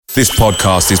This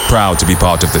podcast is proud to be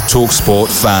part of the TalkSport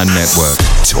Fan Network.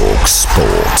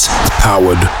 TalkSport.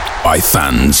 Powered by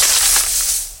fans.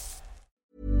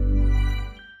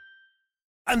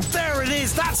 And there it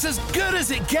is, that's as good as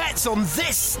it gets on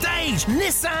this stage.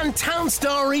 Nissan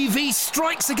Townstar EV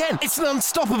strikes again. It's an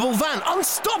unstoppable van,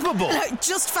 unstoppable.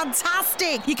 Just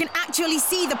fantastic. You can actually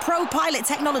see the Pro Pilot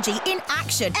technology in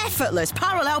action. Effortless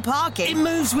parallel parking. It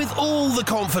moves with all the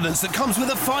confidence that comes with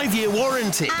a 5-year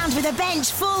warranty. And with a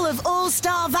bench full of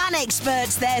all-star van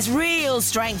experts, there's real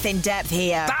strength in depth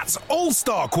here. That's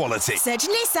all-star quality. Search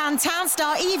Nissan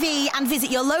Townstar EV and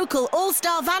visit your local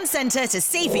all-star van centre to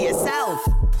see for yourself.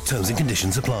 Terms and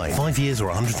conditions apply. 5 years or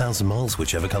 100,000 miles,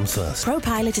 whichever comes first. Pro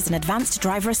Pilot is an advanced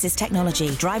driver assist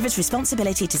technology. Driver's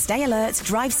responsibility to stay alert,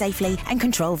 drive safely, and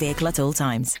control vehicle at all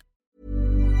times.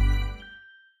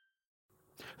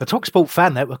 The TalkSport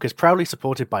Fan Network is proudly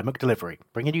supported by McDelivery,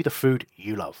 bringing you the food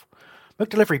you love.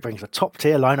 McDelivery brings a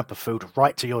top-tier lineup of food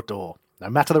right to your door. No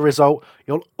matter the result,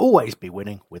 you'll always be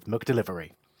winning with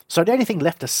McDelivery. So the only thing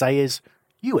left to say is,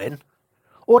 you in?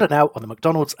 Order now on the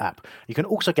McDonald's app. You can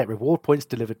also get reward points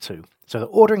delivered too. So that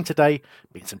ordering today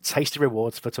means some tasty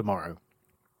rewards for tomorrow.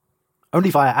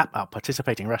 Only via app at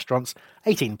participating restaurants.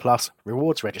 18 plus.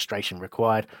 Rewards registration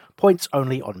required. Points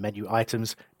only on menu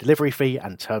items. Delivery fee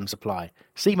and terms apply.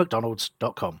 See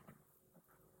mcdonalds.com.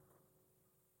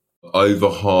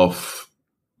 Over half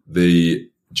the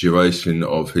duration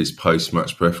of his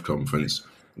post-match press conference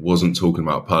wasn't talking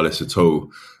about Palace at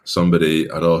all. Somebody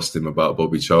had asked him about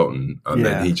Bobby Charlton, and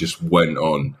then he just went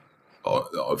on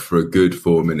for a good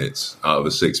 4 minutes out of a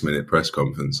 6-minute press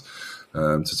conference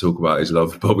to talk about his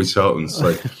love for Bobby Charlton.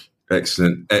 So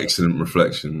excellent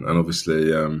reflection, and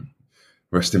obviously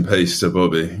rest in peace to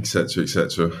Bobby, etc.,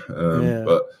 etc.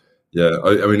 But yeah,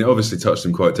 I mean, it obviously touched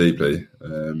him quite deeply,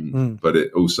 but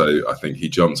it also, I think he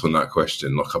jumped on that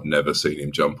question like I've never seen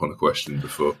him jump on a question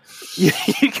before. Yeah,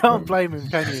 you can't blame him,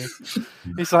 can you?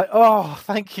 He's like, oh,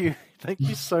 thank you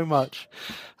so much.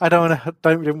 Don't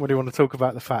really want to talk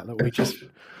about the fact that we just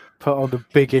put on the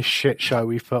biggest shit show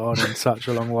we've put on in such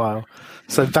a long while.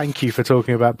 So thank you for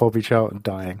talking about Bobby Charlton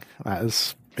dying. That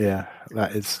is.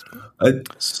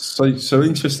 So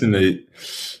interestingly,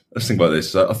 let's think about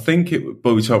this. I think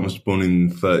Bobby Charlton was born in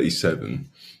 1937.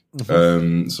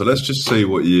 Mm-hmm. So let's just see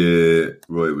what year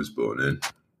Roy was born in.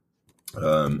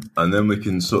 And then we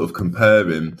can sort of compare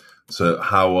him to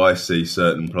how I see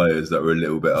certain players that were a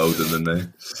little bit older than me.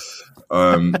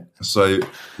 So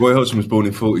Roy Hodgson was born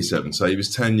in 1947, so he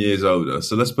was 10 years older.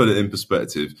 So let's put it in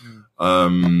perspective. How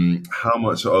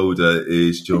much older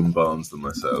is John Barnes than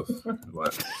myself?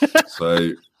 Right.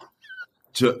 So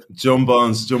John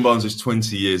Barnes is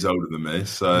 20 years older than me.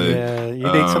 So yeah,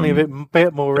 you need something a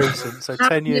bit more recent. So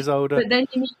 10 years older. But then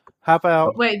you need, how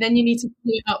about? Wait, then you need to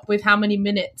follow it up with how many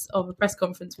minutes of a press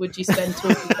conference would you spend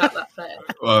talking about that player?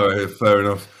 Well, fair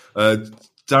enough.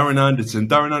 Darren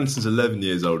Anderson's 11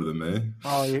 years older than me.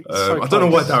 Oh, I don't know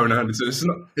why Darren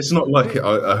Anderson. It's not like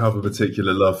I have a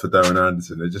particular love for Darren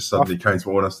Anderson. It just suddenly came to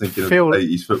me when I was thinking of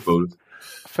 80s football.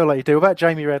 I feel like you do. What about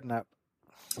Jamie Redknapp?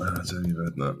 Jamie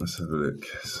Redknapp. Let's have a look.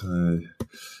 So,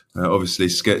 obviously,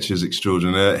 Skechers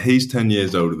extraordinaire. He's 10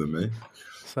 years older than me.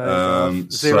 So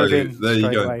there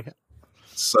you go. Away.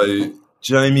 So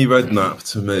Jamie Redknapp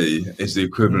to me is the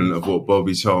equivalent of what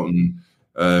Bobby Charlton,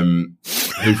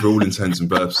 who for all intents and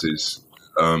purposes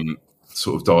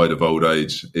sort of died of old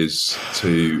age, is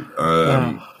to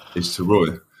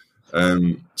Roy.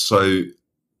 So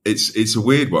it's a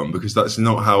weird one because that's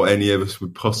not how any of us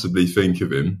would possibly think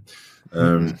of him.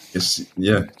 It's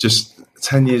just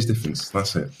 10 years difference.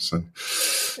 That's it. So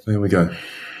there we go.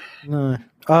 No.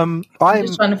 I'm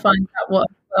just trying to find out what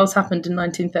else happened in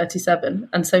 1937,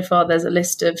 and so far there's a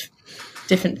list of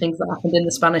different things that happened in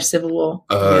the Spanish Civil War.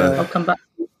 I'll come back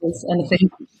to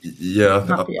anything. Yeah,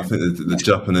 I think the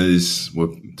Japanese were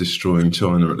destroying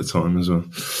China at the time as well.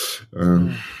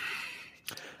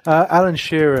 Alan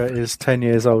Shearer is 10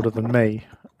 years older than me.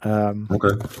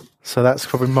 Okay. So that's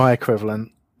probably my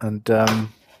equivalent, and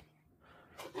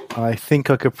I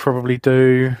think I could probably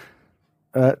do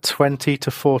 20 to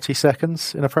 40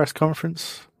 seconds in a press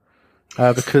conference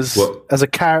because as a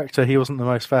character he wasn't the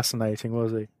most fascinating,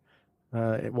 was he?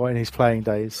 In his playing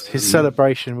days, his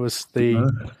celebration was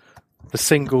the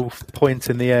single point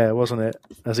in the air, wasn't it,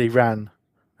 as he ran,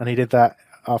 and he did that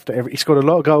after he scored a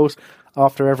lot of goals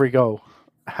after every goal,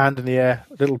 hand in the air,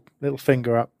 little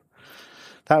finger up.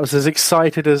 That was as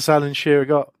excited as Alan Shearer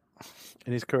got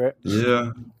in his career.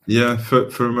 Yeah.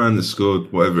 For a man that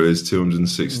scored whatever it is,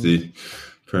 260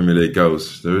 Premier League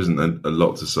goals, there isn't a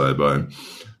lot to say about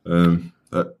him.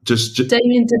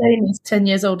 Damien Delaney's 10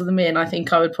 years older than me, and I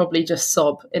think I would probably just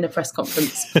sob in a press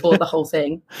conference for the whole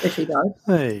thing if he died.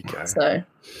 There you go. So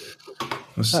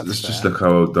let's just look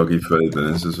how old Dougie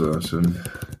Friedman is as well. So.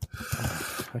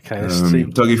 Okay, let's see.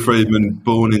 Dougie Friedman,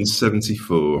 born in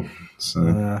 1974.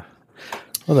 So.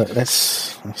 Well, look,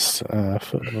 let's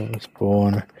football was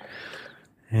born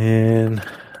in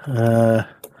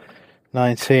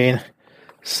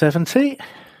 1970.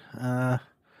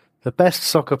 The best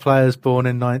soccer players born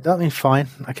in I mean, fine.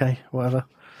 Okay, whatever.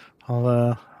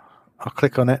 I'll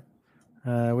click on it.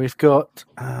 We've got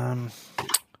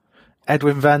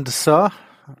Edwin van der Sar.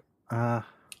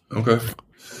 Okay.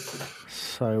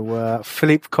 So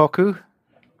Philippe Cocu.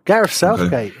 Gareth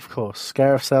Southgate, of course.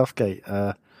 Gareth Southgate.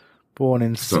 Born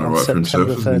in September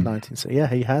 3rd, 1970. Yeah,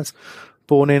 he has.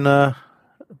 Born and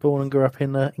grew up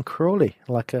in Crawley.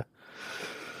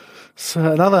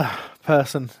 Another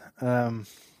person.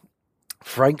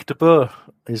 Frank de Boer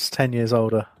is 10 years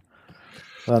older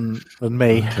than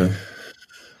me. Okay.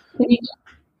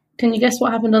 Can you guess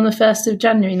what happened on the 1st of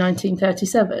January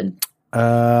 1937?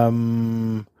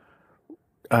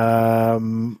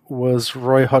 Was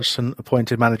Roy Hodgson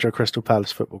appointed manager of Crystal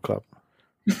Palace Football Club?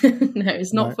 No,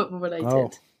 it's not football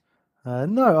related.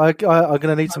 No, I'm going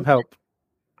to need some help.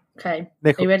 Okay,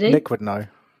 Nick, are you ready? Nick would know.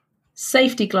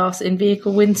 Safety glass in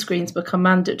vehicle windscreens become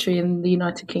mandatory in the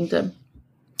United Kingdom.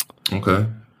 Okay.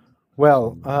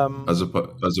 Well, as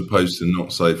opposed to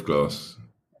not safe glass.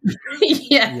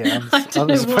 yeah,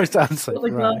 I'm supposed to answer.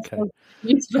 Right, okay.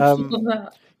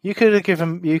 You could have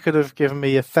given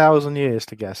me 1,000 years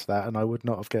to guess that, and I would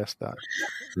not have guessed that.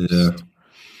 Yeah.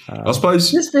 I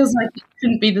suppose this feels like it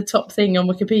couldn't be the top thing on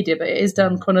Wikipedia, but it is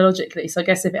done chronologically. So I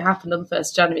guess if it happened on the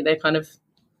 1st of January, they kind of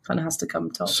has to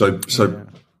come top. So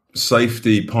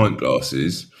safety pint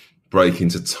glasses break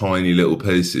into tiny little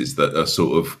pieces that are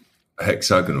sort of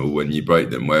hexagonal when you break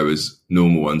them, whereas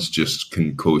normal ones just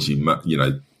can cause you,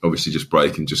 obviously just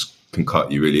break and just can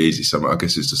cut you really easy. So I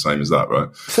guess it's the same as that, right?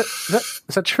 Is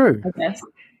that true? I guess.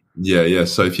 Yeah.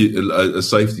 So if you a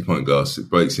safety pint glass, it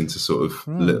breaks into sort of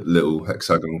little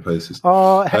hexagonal pieces.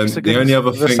 Are hexagons the only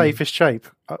other thing, safest shape?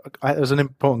 It was an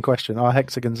important question. Are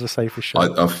hexagons the safest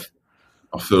shape?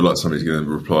 I feel like somebody's going to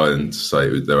reply and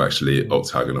say they're actually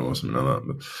octagonal or something like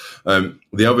that. But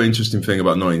the other interesting thing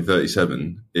about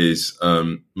 1937 is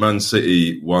Man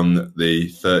City won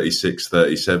the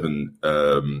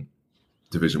 36-37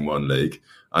 Division 1 league,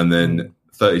 and then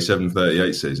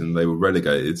 37-38 season they were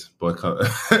relegated by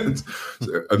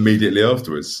immediately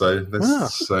afterwards. So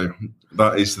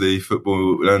that is the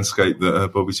football landscape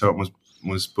that Bobby Charlton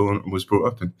was brought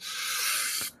up in.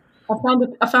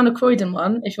 I found a Croydon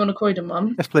one, if you want a Croydon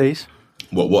one. Yes, please.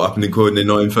 What happened in Croydon in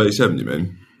 1937, you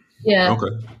mean? Yeah. Okay.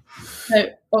 So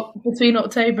between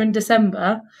October and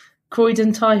December,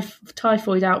 Croydon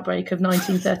typhoid outbreak of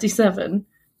 1937.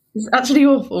 It's actually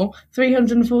awful.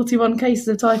 341 cases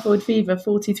of typhoid fever,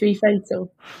 43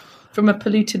 fatal from a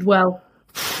polluted well.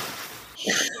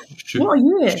 What a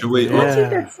year. Should we,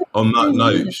 on that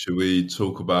note, should we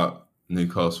talk about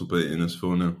Newcastle beating us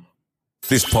 4-0?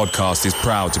 This podcast is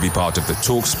proud to be part of the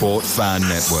TalkSport Fan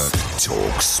Network.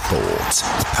 TalkSport.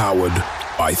 Powered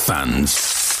by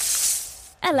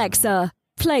fans. Alexa,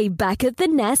 play Back of the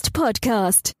Nest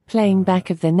podcast. Playing Back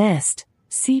of the Nest,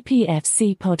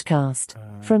 CPFC podcast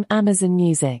from Amazon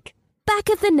Music. Back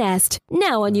of the Nest,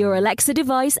 now on your Alexa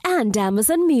device and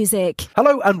Amazon Music.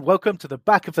 Hello and welcome to the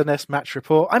Back of the Nest match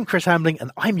report. I'm Chris Hambling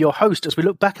and I'm your host as we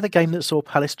look back at the game that saw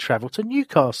Palace travel to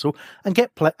Newcastle and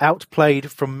get outplayed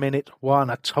from minute one.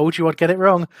 I told you I'd get it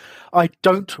wrong. I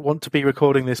don't want to be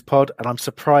recording this pod and I'm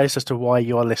surprised as to why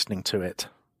you're listening to it.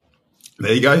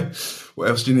 There you go. What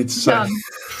else do you need to say?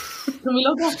 Can we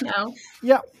log off now?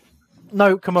 Yeah.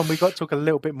 No, come on, we've got to talk a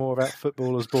little bit more about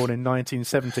footballers born in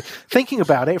 1970. Thinking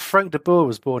about it, if Frank de Boer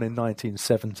was born in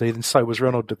 1970, then so was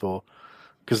Ronald de Boer.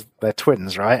 Because they're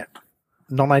twins, right?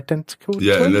 Non-identical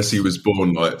twins? Unless he was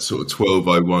born like sort of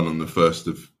 1201 on the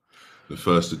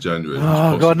 1st of January.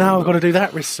 Oh, God, now I've got to do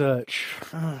that research.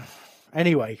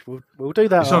 Anyway, we'll do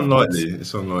that. It's unlikely.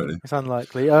 It's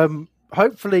unlikely.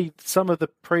 Hopefully some of the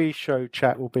pre-show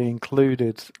chat will be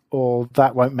included, or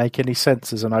that won't make any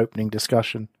sense as an opening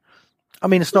discussion. I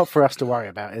mean, it's not for us to worry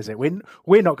about, is it?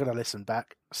 We're not going to listen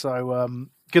back. So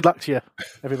good luck to you,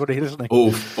 everybody listening.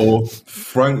 Or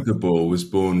Frank de Boer was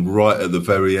born right at the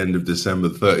very end of December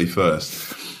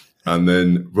 31st. And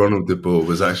then Ronald de Boer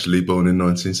was actually born in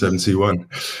 1971.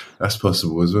 That's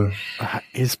possible as well. That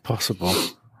is possible.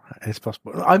 It's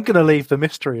possible. I'm going to leave the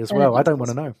mystery as well. I don't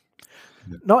want to know.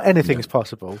 Not anything is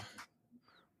possible.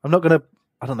 I'm not going to,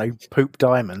 poop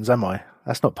diamonds, am I?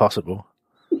 That's not possible.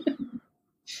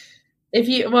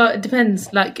 it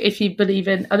depends. Like, if you believe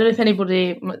in, I don't know if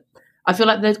anybody. I feel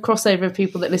like the crossover of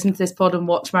people that listen to this pod and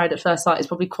watch Married at First Sight is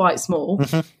probably quite small.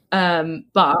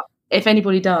 But if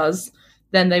anybody does,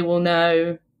 then they will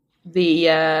know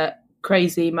the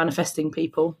crazy manifesting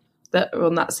people that are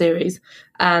on that series,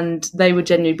 and they would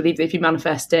genuinely believe that if you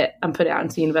manifest it and put it out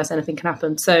into the universe, anything can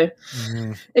happen. So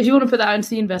if you want to put that out into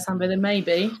the universe, Amber, then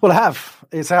maybe. Well, I have.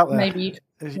 It's out there. Maybe you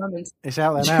can. It's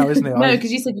out there now, isn't it? No,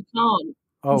 because you said you can't.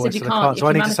 Oh, you said you can't. So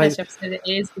I need to say it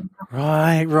is.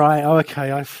 Right. Oh,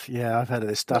 okay. I've heard of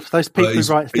this stuff. Those people who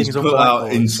write things on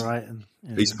whiteboards, right? And,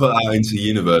 he's put out into the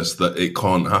universe that it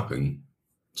can't happen.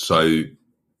 So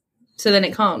then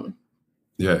it can't.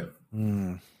 Yeah.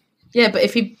 Yeah, but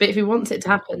if he wants it to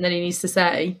happen, then he needs to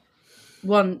say,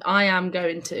 "1, I am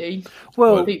going to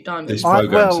boot diamonds." This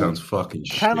program sounds fucking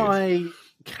shit.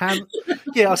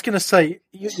 Yeah, I was going to say,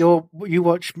 you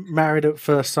watch Married at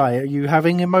First Sight. Are you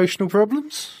having emotional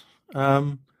problems?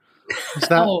 Is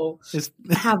that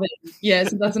having?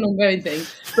 Yes, that's an ongoing thing.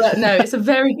 But no, it's a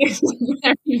very good,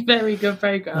 very, very good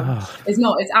program. It's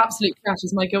not. It's absolute trash.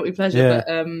 It's my guilty pleasure.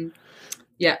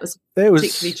 Yeah. But it was a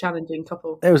particularly challenging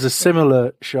couple. There was a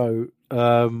similar show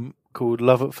called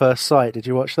Love at First Sight. Did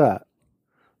you watch that?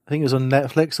 I think it was on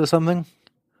Netflix or something.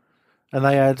 And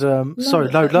they had no. Are you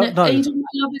talking about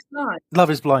Love is Blind? Love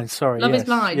is Blind. Sorry, Love is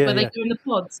Blind. Where they go in the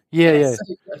pods. Yeah.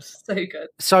 So good.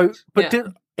 So, but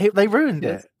they ruined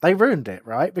it. They ruined it,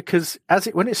 right? Because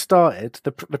when it started,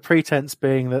 the pretense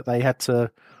being that they had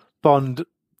to bond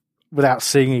without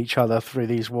seeing each other through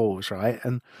these walls, right?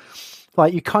 And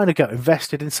like, you kind of get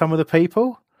invested in some of the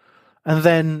people, and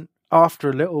then after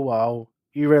a little while,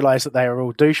 you realise that they are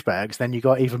all douchebags. Then you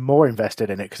got even more invested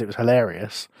in it because it was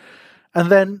hilarious, and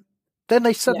then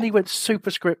they suddenly went super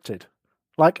scripted,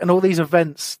 and all these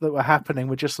events that were happening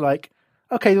were just like,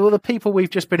 okay, well, the people we've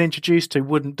just been introduced to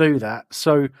wouldn't do that.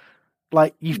 So,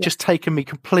 you've just taken me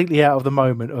completely out of the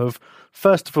moment of,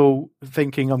 first of all,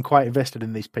 thinking I'm quite invested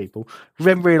in these people,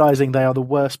 then realising they are the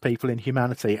worst people in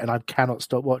humanity and I cannot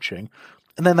stop watching.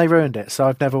 And then they ruined it. So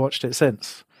I've never watched it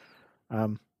since.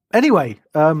 Anyway,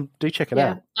 do check it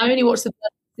out. I only watched the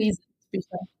first season.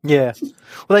 Yeah.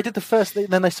 Well, they did the first thing,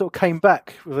 then they sort of came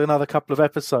back with another couple of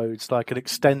episodes, like an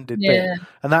extended bit.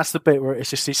 And that's the bit where it's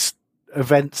just these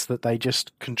events that they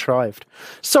just contrived.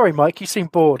 Sorry, Mike, you seem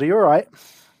bored. Are you all right?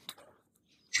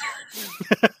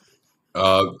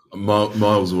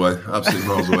 Miles away. Absolutely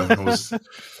miles away.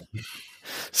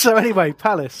 So anyway,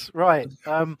 Palace, right.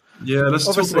 Let's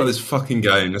talk about this fucking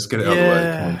game. Let's get it out of the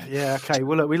way. Come on. Yeah, okay.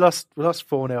 Well, look, we lost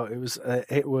 4-0.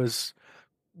 It was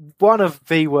one of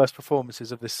the worst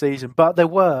performances of this season, but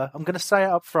I'm going to say it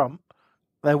up front,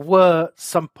 there were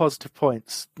some positive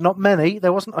points. Not many.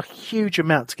 There wasn't a huge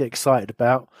amount to get excited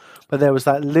about, but there was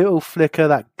that little flicker,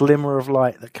 that glimmer of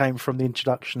light that came from the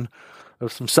introduction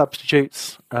of some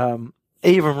substitutes.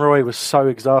 Even Roy was so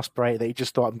exasperated that he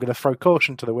just thought, I'm going to throw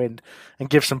caution to the wind and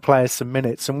give some players some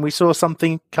minutes. And we saw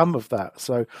something come of that.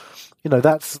 So,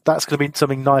 that's going to be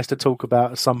something nice to talk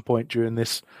about at some point during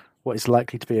this, what is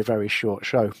likely to be a very short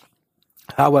show.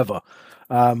 However,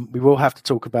 we will have to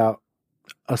talk about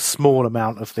a small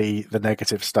amount of the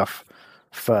negative stuff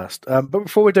first. But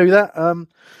before we do that,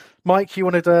 Mike, you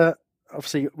wanted to,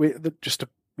 obviously, just to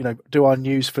do our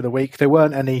news for the week. There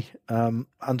weren't any under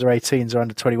 18s or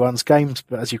under 21s games,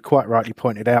 but as you quite rightly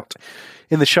pointed out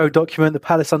in the show document, the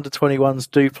Palace under 21s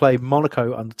do play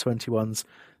Monaco under 21s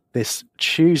this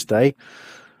Tuesday.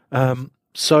 But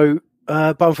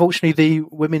unfortunately, the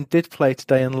women did play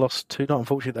today and lost to, not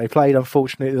unfortunately, they played,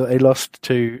 unfortunately, they lost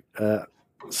to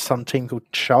some team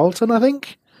called Charlton, I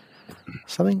think.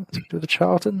 Something to do with the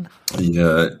Charlton?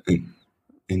 Yeah,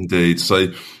 indeed. So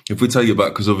if we take it back,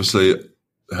 because obviously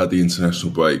had the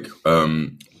international break,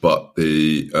 but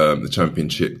the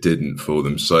championship didn't for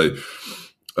them. So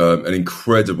an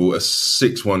incredible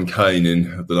 6-1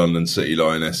 caning of the London City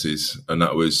Lionesses, and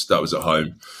that was at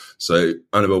home. So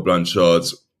Annabelle Blanchard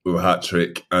with a hat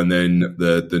trick, and then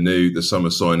the summer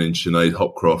signing Sinead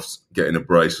Hopcroft getting a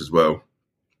brace as well.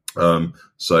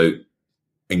 So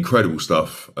incredible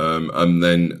stuff, and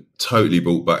then totally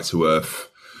brought back to earth.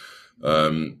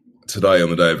 Today on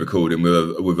the day of recording with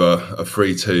a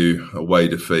 3-2 away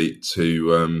defeat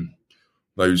to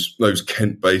those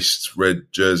Kent-based red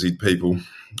jerseyed people.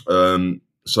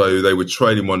 So they were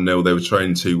trailing 1-0, they were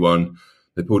trailing 2-1.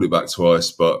 They pulled it back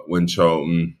twice, but when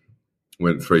Charlton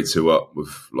went 3-2 up with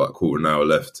like a quarter of an hour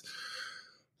left,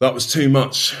 that was too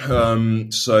much.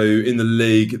 So in the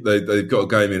league, they've got a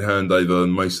game in hand over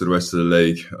most of the rest of the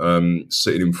league,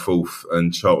 sitting in fourth,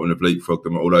 and Charlton have leapfrogged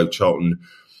them, although Charlton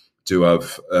do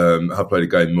have played a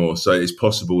game more. So it's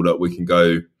possible that we can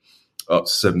go up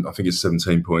to 7. I think it's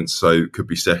 17 points, so could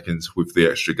be second with the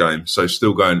extra game. So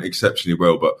still going exceptionally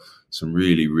well, but some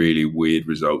really, really weird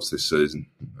results this season.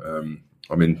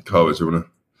 Carl, do you want to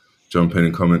jump in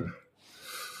and comment?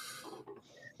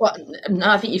 Well, no,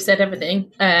 I think you've said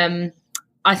everything.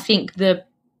 I think the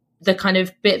kind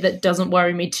of bit that doesn't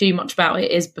worry me too much about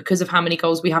it is because of how many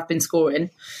goals we have been scoring,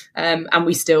 and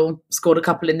we still scored a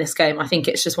couple in this game. I think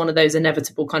it's just one of those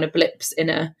inevitable kind of blips in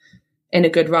a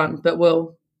good run, but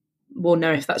we'll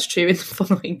know if that's true in the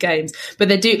following games. But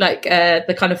they do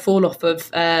the kind of fall off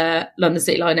of London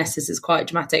City Lionesses is quite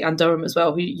dramatic, and Durham as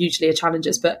well, who usually are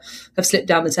challengers but have slipped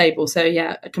down the table. So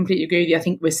yeah, I completely agree with you. I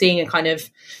think we're seeing a kind of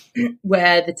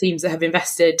where the teams that have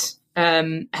invested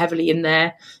heavily in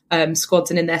their squads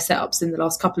and in their setups in the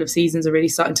last couple of seasons are really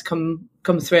starting to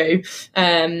come through.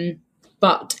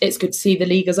 But it's good to see the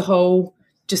league as a whole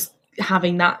just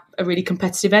having that a really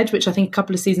competitive edge, which I think a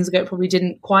couple of seasons ago it probably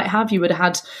didn't quite have. You would have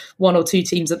had one or two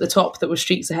teams at the top that were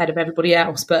streaks ahead of everybody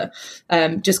else, but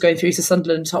just going through to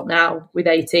Sunderland top now with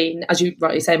 18, as you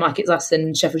rightly say, Mike, it's us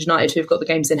and Sheffield United who have got the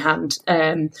games in hand,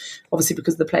 obviously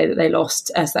because of the play that they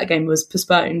lost as that game was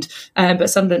postponed, but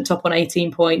Sunderland top on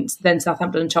 18 points, then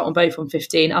Southampton and Charlton both on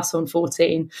 15, us on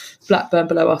 14, Blackburn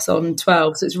below us on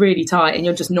 12, so it's really tight, and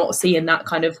you're just not seeing that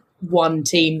kind of one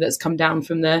team that's come down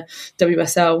from the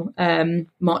WSL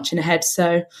marching ahead.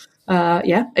 So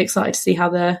excited to see how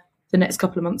the next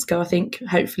couple of months go. I think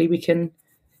hopefully we can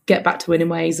get back to winning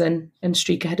ways and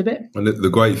streak ahead a bit. And the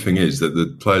great thing is that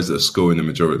the players that are scoring the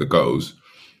majority of the goals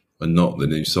are not the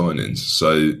new signings,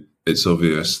 so it's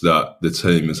obvious that the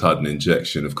team has had an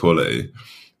injection of quality,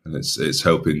 and it's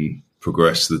helping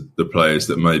progress the players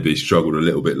that maybe struggled a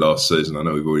little bit last season. I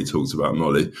know we've already talked about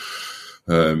Molly.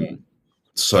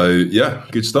 So, yeah,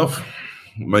 good stuff.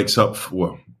 Makes up for,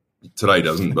 well, today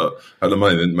doesn't, but at the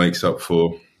moment makes up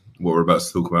for what we're about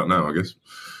to talk about now, I guess.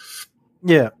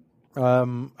 Yeah.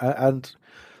 And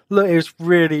look, it was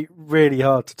really, really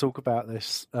hard to talk about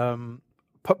this,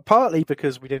 partly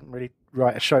because we didn't really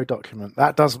write a show document.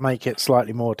 That does make it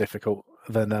slightly more difficult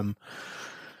than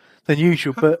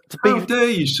usual. But how dare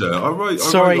you, sir? I wrote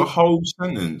a whole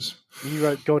sentence. You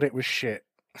wrote, God, it was shit.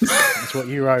 That's what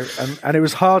you wrote, and it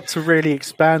was hard to really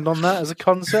expand on that as a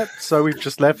concept, so we've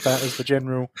just left that as the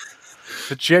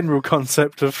general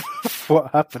concept of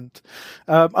what happened.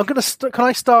 I'm gonna can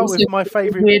I start with my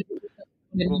favourite?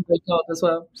 God as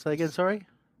well. Say again, sorry.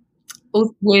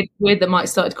 Also weird that Mike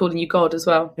started calling you God as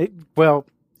well.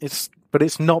 It's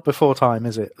not before time,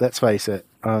 is it? Let's face it.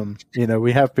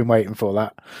 We have been waiting for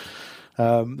that.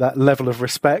 That level of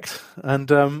respect, and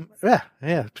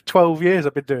 12 years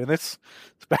I've been doing this.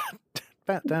 It's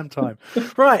about damn time.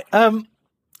 Right.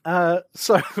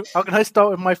 So I'm going to start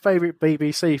with my favourite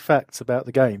BBC facts about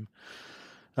the game.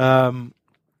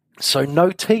 So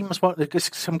no team has won. There's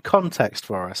some context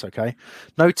for us, okay?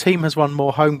 No team has won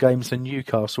more home games than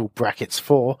Newcastle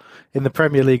 (4) in the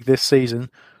Premier League this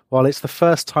season, while it's the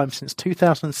first time since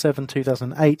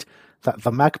 2007-2008 that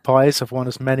the Magpies have won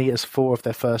as many as 4 of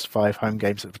their first 5 home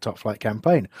games of the top flight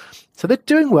campaign. So they're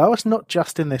doing well. It's not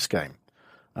just in this game.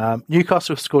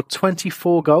 Newcastle have scored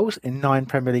 24 goals in 9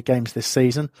 Premier League games this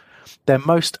season. Their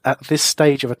most at this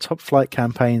stage of a top flight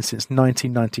campaign since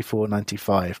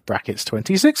 1994-95, brackets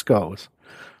 26 goals.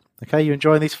 Okay, you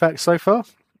enjoying these facts so far?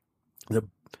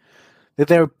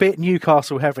 They're a bit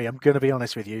Newcastle heavy, I'm going to be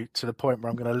honest with you, to the point where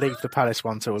I'm going to leave the Palace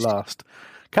one till last.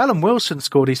 Callum Wilson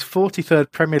scored his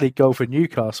 43rd Premier League goal for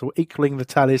Newcastle, equalling the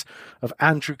tallies of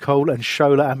Andrew Cole and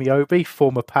Shola Amiobi,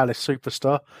 former Palace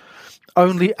superstar.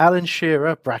 Only Alan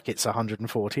Shearer, brackets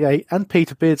 148, and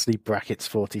Peter Beardsley, brackets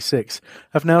 46,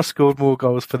 have now scored more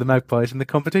goals for the Magpies in the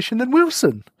competition than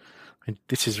Wilson. I mean,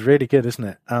 this is really good, isn't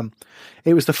it?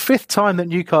 It was the 5th time that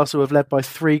Newcastle have led by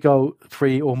 3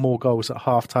 or more goals at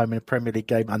half-time in a Premier League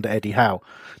game under Eddie Howe.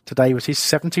 Today was his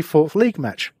 74th league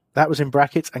match. That was in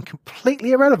brackets and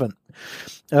completely irrelevant.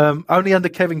 Only under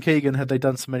Kevin Keegan had they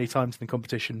done so many times in the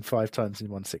competition, 5 times in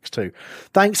 1-6-2.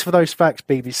 Thanks for those facts,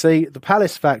 BBC. The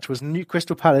Palace fact was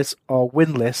Crystal Palace are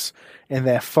winless in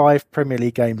their 5 Premier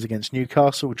League games against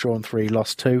Newcastle, drawn 3,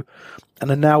 lost 2, and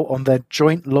are now on their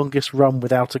joint longest run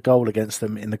without a goal against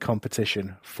them in the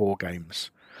competition, 4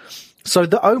 games. So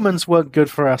the omens weren't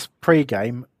good for us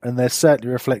pre-game, and they're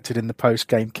certainly reflected in the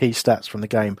post-game key stats from the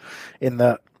game, in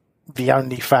that the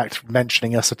only fact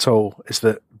mentioning us at all is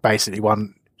that basically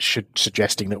one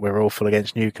suggesting that we're awful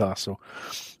against Newcastle.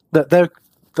 That they're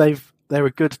a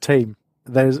good team.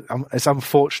 It's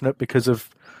unfortunate because of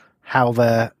how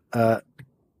their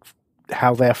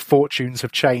fortunes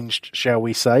have changed, shall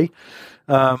we say?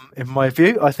 In my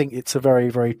view, I think it's a very,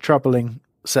 very troubling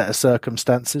set of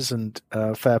circumstances, and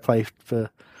fair play for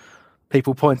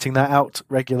people pointing that out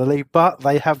regularly, but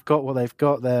they have got what they've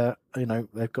got.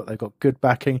 They've got good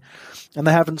backing, and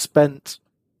they haven't spent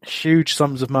huge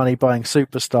sums of money buying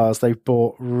superstars. They've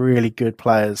bought really good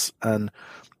players, and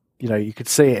you could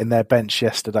see it in their bench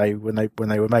yesterday when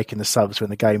they were making the subs when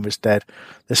the game was dead.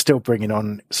 They're still bringing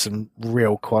on some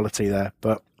real quality there.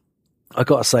 But I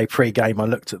got to say, pre-game, I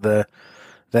looked at their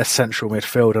central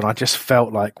midfield, and I just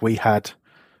felt like we had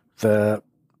the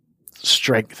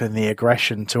strength and the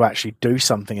aggression to actually do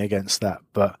something against that.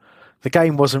 But the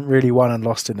game wasn't really won and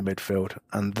lost in the midfield,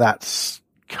 and that's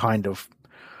kind of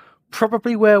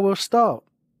probably where we'll start,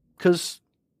 because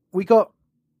we got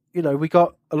a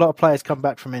lot of players come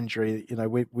back from injury.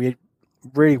 We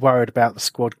really worried about the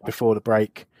squad before the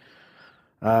break,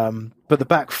 but the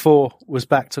back four was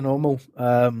back to normal.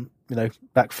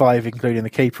 Back five, including the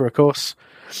keeper, of course.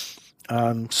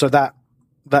 So that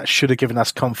should have given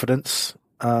us confidence.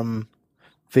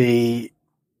 The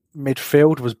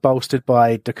midfield was bolstered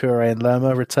by Doucouré and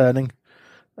Lerma returning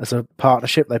as a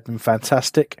partnership. They've been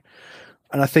fantastic.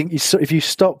 And I think if you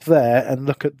stop there and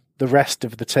look at the rest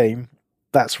of the team,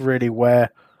 that's really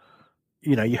where,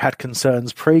 you had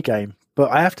concerns pre-game.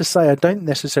 But I have to say, I don't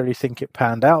necessarily think it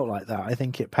panned out like that. I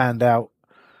think it panned out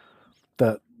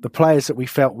that the players that we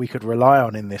felt we could rely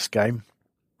on in this game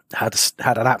had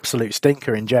an absolute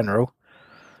stinker in general.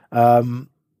 And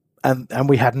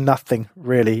we had nothing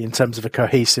really in terms of a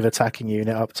cohesive attacking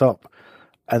unit up top.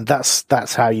 And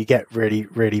that's how you get really,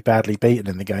 really badly beaten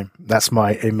in the game. That's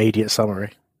my immediate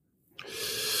summary.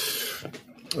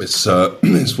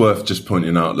 It's worth just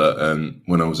pointing out that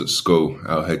when I was at school,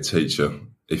 our head teacher,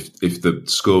 if the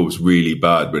score was really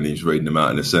bad when he was reading them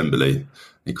out in assembly,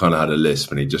 he kind of had a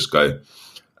lisp and he'd just go,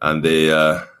 and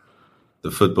the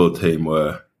football team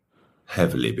were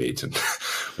heavily beaten.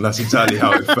 And that's exactly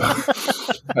how it felt.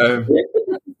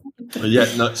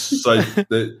 So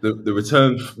the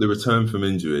return from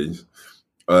injuries.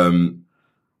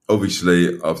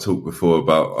 Obviously, I've talked before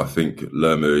about, I think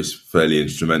Lerma is fairly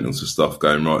instrumental to stuff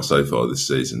going right so far this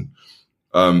season.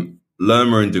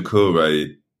 Lerma and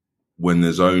Doucouré, when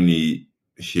there's only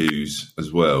Hughes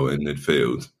as well in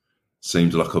midfield,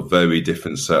 seems like a very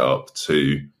different setup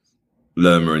to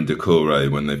Lerma and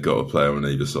Doucouré when they've got a player on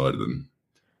either side of them.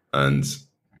 And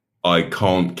I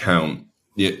can't count.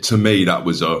 To me, that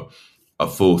was a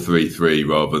 4-3-3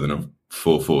 rather than a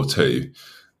 4-4-2.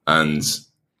 And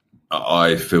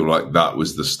I feel like that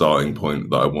was the starting point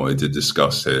that I wanted to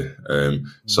discuss here.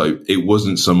 So it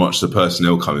wasn't so much the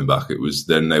personnel coming back. It was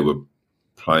then they were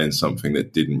playing something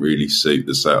that didn't really suit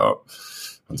the setup.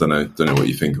 I don't know what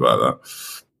you think about that.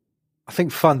 I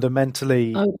think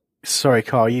fundamentally... Sorry,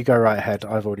 Carl, you go right ahead.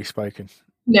 I've already spoken.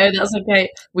 No, that's okay.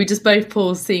 We just both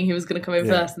paused seeing who was going to come in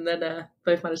first, and then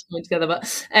both managed to come in together.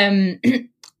 But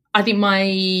I think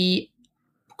my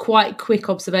quite quick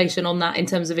observation on that in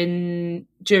terms of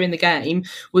during the game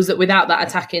was that without that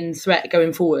attacking threat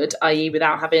going forward, i.e.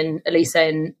 without having Elise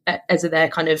and Eza there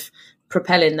kind of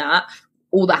propelling that,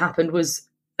 all that happened was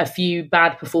a few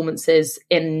bad performances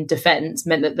in defence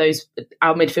meant that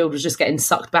our midfield was just getting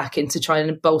sucked back into trying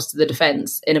to bolster the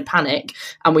defence in a panic,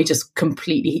 and we just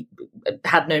completely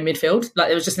had no midfield.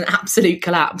 Like, it was just an absolute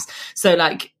collapse. So,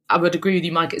 like, I would agree with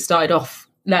you, Mike. It started off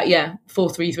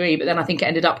 4-3-3, but then I think it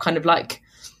ended up kind of like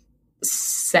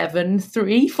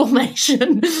 7-3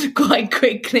 formation quite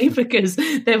quickly because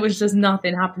there was just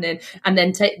nothing happening. And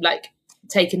then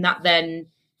taking that then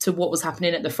to what was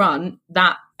happening at the front,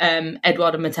 that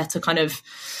Edouard and Mateta kind of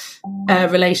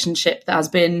relationship that has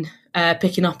been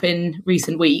picking up in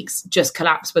recent weeks just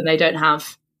collapsed when they don't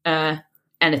have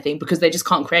anything, because they just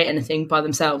can't create anything by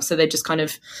themselves. So they just kind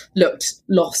of looked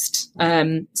lost,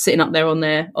 sitting up there on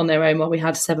their own while we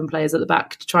had 7 players at the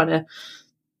back trying to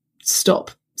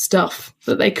stop stuff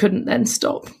that they couldn't then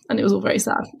stop. And it was all very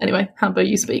sad. Anyway, Hambo,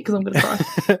 you speak because I'm going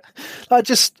to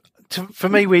cry. For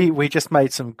me, we just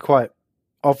made some quite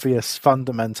obvious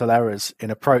fundamental errors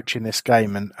in approaching this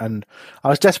game, and I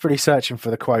was desperately searching for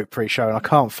the quote pre-show and I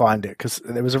can't find it, because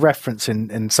there was a reference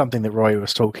in something that Roy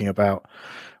was talking about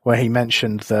where he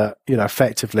mentioned that,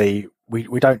 effectively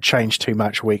we don't change too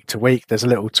much week to week. There's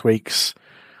little tweaks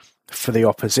for the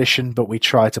opposition, but we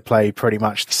try to play pretty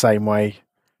much the same way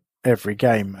every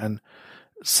game, and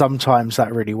sometimes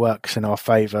that really works in our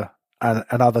favour. And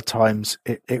other times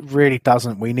it really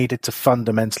doesn't. We needed to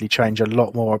fundamentally change a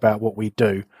lot more about what we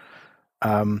do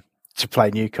to play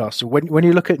Newcastle. When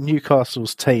you look at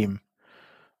Newcastle's team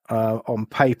on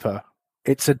paper,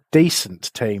 it's a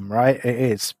decent team, right? It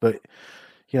is. But,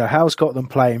 Hal's got them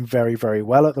playing very, very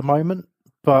well at the moment.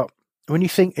 But when you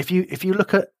think, if you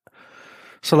look at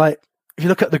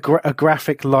a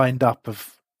graphic lined up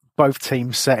of both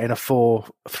teams set in a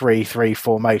 4-3-3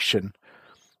 formation.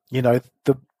 You know,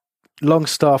 the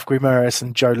Longstaff, Guimaraes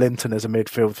and Joe Linton as a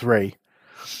midfield three.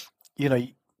 You know,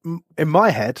 in my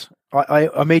head, I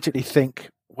immediately think,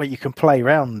 well, you can play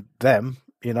around them.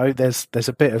 You know, there's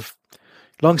a bit of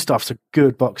Longstaff's a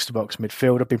good box-to-box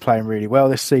midfielder, been playing really well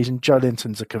this season. Joe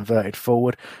Linton's a converted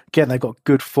forward. Again, they've got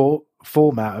good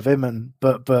form out of him, and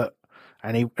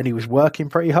he was working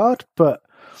pretty hard. But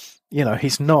you know,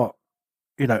 he's not,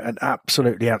 you know, an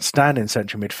absolutely outstanding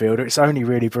central midfielder. It's only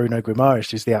really Bruno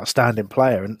Guimaraes who's the outstanding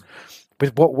player. And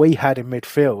with what we had in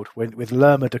midfield, with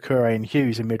Lerma, Doucouré and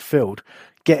Hughes in midfield,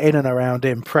 get in and around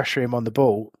him, pressure him on the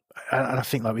ball, and I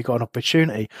think like we got an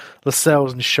opportunity.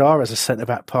 Lascelles and Shaw as a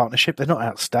centre-back partnership, they're not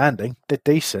outstanding, they're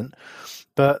decent,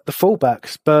 but the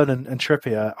fullbacks, Byrne and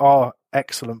Trippier, are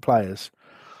excellent players.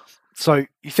 So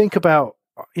you think about,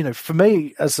 you know, for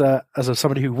me as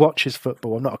somebody who watches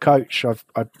football, I'm not a coach. I've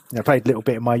played a little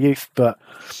bit in my youth, but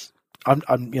I'm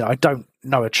you know, I don't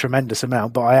know a tremendous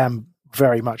amount, but I am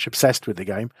very much obsessed with the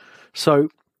game. So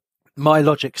my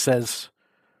logic says,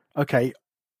 okay,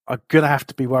 I'm going to have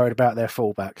to be worried about their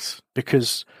fullbacks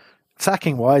because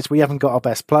attacking wise, we haven't got our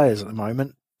best players at the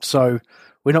moment. So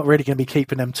we're not really going to be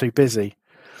keeping them too busy.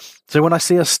 So when I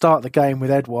see us start the game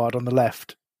with Edouard on the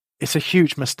left, it's a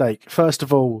huge mistake. First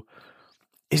of all,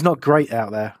 he's not great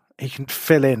out there. He can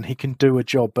fill in, he can do a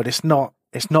job, but it's not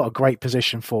a great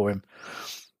position for him.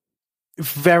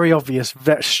 Very obvious,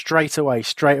 straight away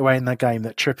in the game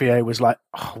that Trippier was like,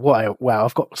 oh, wow,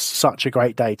 I've got such a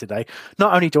great day today.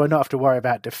 Not only do I not have to worry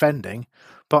about defending,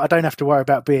 but I don't have to worry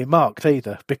about being marked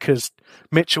either because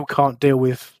Mitchell can't deal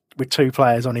with two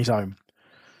players on his own.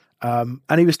 And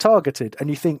he was targeted. And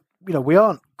you think, you know, we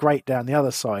aren't great down the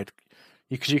other side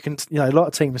because you can, you know, a lot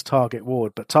of teams target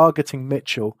Ward, but targeting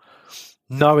Mitchell,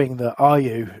 knowing that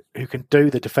Ayew, who can do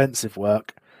the defensive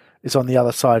work, is on the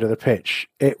other side of the pitch.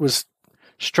 It was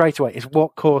straight away, it's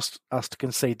what caused us to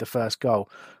concede the first goal.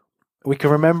 We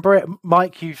can remember it.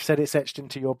 Mike, you've said it's etched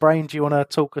into your brain. Do you want to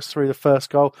talk us through the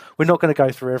first goal? We're not going to go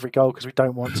through every goal because we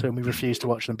don't want to and we refuse to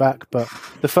watch them back. But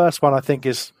the first one, I think,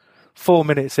 is 4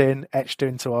 minutes in, etched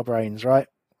into our brains, right?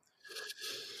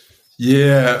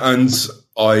 Yeah, and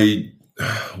I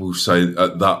will say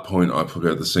at that point, I probably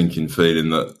had the sinking feeling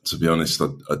that, to be honest,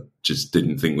 I just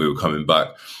didn't think we were coming back.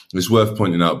 It's worth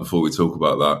pointing out before we talk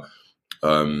about that,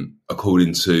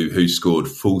 according to Who Scored,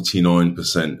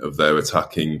 49% of their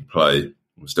attacking play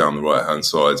was down the right-hand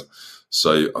side.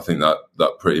 So I think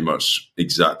that pretty much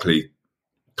exactly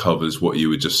covers what you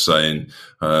were just saying.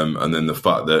 And then the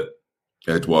fact that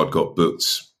Edouard got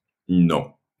booked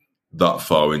not that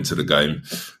far into the game,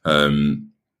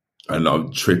 and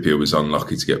Trippier was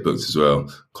unlucky to get booked as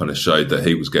well, kind of showed that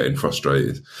he was getting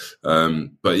frustrated.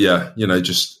 But yeah, you know,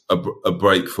 just a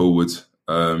break forward,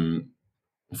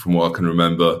 from what I can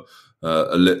remember,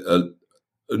 a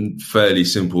fairly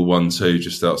simple 1-2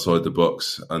 just outside the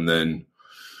box. And then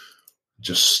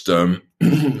just, I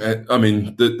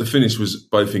mean, the finish was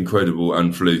both incredible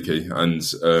and fluky. And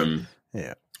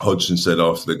Hodgson said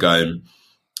after the game,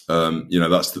 you know,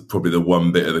 that's probably the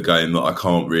one bit of the game that I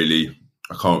can't really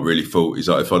fault. He's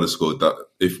like, if we'd have scored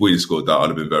that, I'd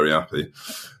have been very happy.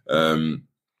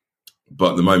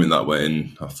 But the moment that went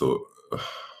in, I thought,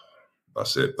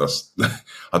 that's it. This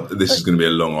is going to be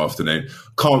a long afternoon.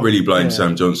 Can't really blame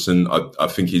Sam Johnson. I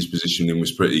think his positioning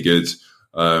was pretty good.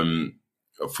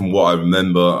 From what I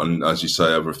remember, and as you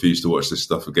say, I've refused to watch this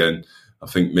stuff again. I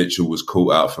think Mitchell was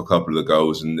caught out for a couple of the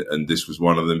goals, and this was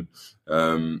one of them.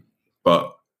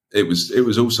 But it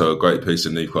was also a great piece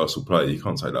of Newcastle play. You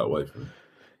can't take that away from him.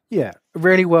 Yeah,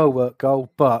 really well worked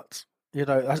goal, but you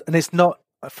know, and it's not,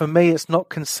 for me, it's not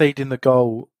conceding the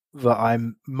goal that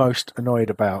I'm most annoyed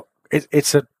about.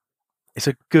 It's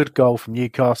a good goal from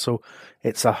Newcastle.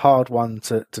 It's a hard one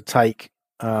to take,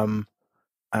 and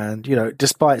you know,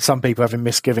 despite some people having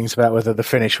misgivings about whether the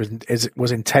finish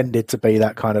was intended to be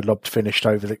that kind of lobbed finish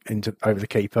over the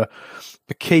keeper,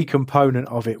 the key component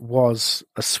of it was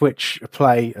a switch, a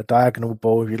play, a diagonal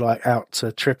ball, if you like, out to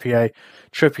Trippier.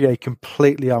 Trippier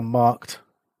completely unmarked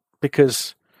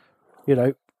because, you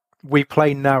know, we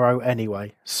play narrow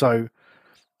anyway. So,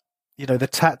 you know, the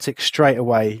tactic straight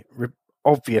away,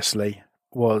 obviously,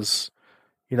 was,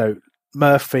 you know,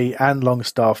 Murphy and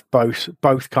Longstaff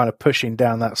both kind of pushing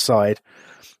down that side.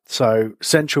 So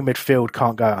central midfield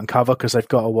can't go out and cover because they've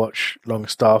got to watch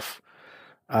Longstaff.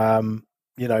 You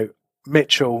know,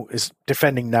 Mitchell is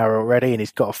defending narrow already and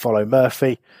he's got to follow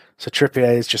Murphy. So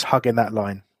Trippier is just hugging that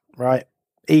line, right?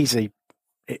 Easy.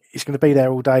 He's going to be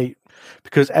there all day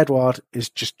because Edouard is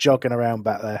just jogging around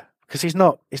back there because he's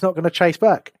not going to chase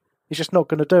back. He's just not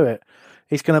going to do it.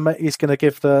 He's going to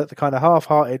give the kind of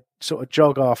half-hearted sort of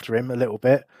jog after him a little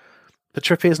bit. But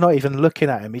Trippier's not even looking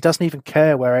at him. He doesn't even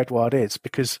care where Edouard is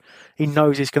because he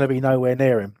knows he's going to be nowhere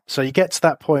near him. So you get to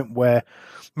that point where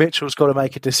Mitchell's got to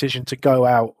make a decision to go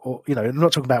out, or, you know, I'm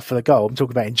not talking about for the goal, I'm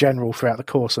talking about in general throughout the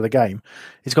course of the game.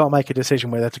 He's got to make a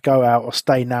decision whether to go out or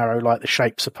stay narrow like the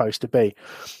shape's supposed to be.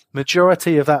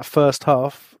 Majority of that first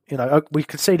half, you know, we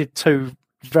conceded 2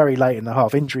 very late in the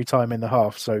half, injury time in the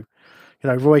half. So, you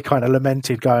know, Roy kind of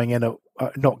lamented going in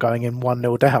not going in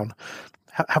 1-0 down.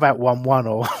 How about 1-1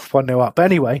 or 1-0 up? But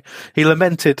anyway, he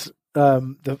lamented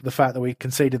the fact that we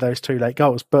conceded those 2 late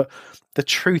goals. But the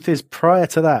truth is, prior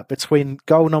to that, between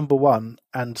goal number 1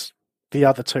 and the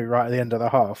other 2 right at the end of the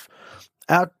half,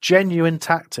 our genuine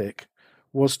tactic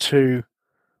was to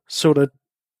sort of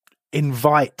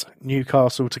invite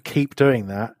Newcastle to keep doing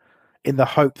that in the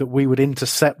hope that we would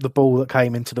intercept the ball that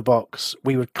came into the box.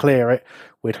 We would clear it,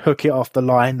 we'd hook it off the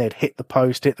line, they'd hit the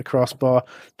post, hit the crossbar,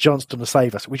 Johnston to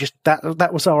save us. That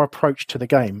was our approach to the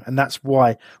game, and that's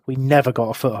why we never got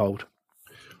a foothold.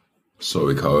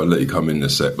 Sorry, Carl, I'll let you come in a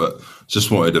sec, but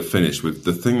just wanted to finish with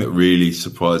the thing that really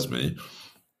surprised me.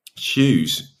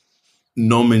 Hughes,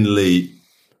 nominally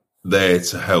there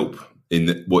to help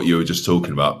in what you were just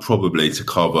talking about, probably to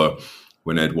cover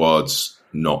when Edouard's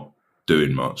not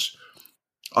doing much.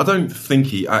 I don't think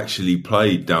he actually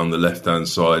played down the left-hand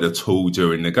side at all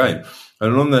during the game.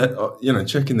 And on the,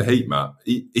 checking the heat map,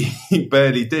 he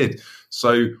barely did.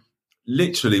 So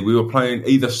literally we were playing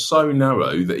either so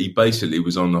narrow that he basically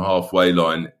was on the halfway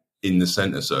line in the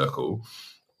centre circle,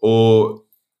 or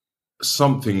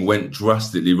something went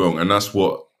drastically wrong. And that's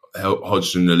what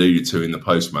Hodgson alluded to in the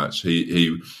post-match.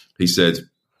 He said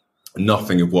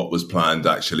nothing of what was planned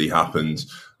actually happened.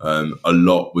 A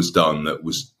lot was done that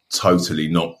was totally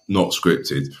not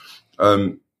scripted.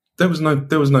 There was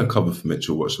no cover for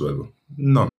Mitchell whatsoever.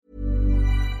 None.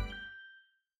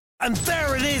 And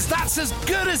there it is, that's as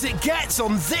good as it gets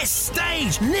on this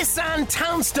stage. Nissan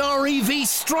Townstar EV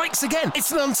strikes again.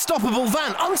 It's an unstoppable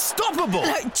van, unstoppable.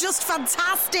 Look, just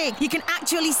fantastic. You can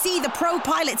actually see the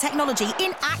ProPilot technology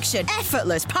in action.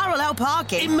 Effortless parallel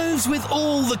parking. It moves with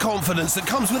all the confidence that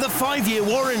comes with a 5-year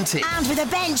warranty. And with a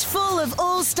bench full of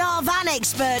all-star van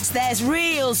experts, there's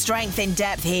real strength in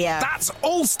depth here. That's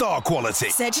all-star quality.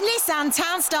 Search Nissan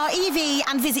Townstar EV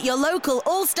and visit your local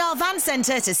all-star van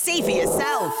centre to see for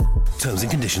yourself. Terms and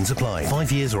conditions apply.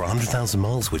 5 years or 100,000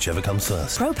 miles, whichever comes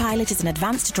first. ProPilot is an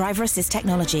advanced driver assist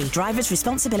technology. Driver's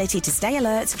responsibility to stay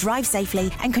alert, drive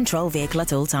safely, and control vehicle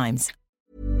at all times.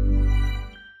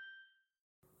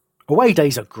 Away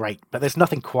days are great, but there's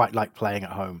nothing quite like playing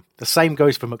at home. The same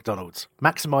goes for McDonald's.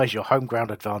 Maximise your home ground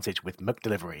advantage with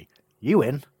McDelivery. You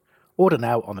in? Order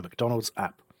now on the McDonald's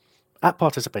app. At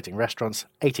participating restaurants,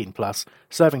 18 plus,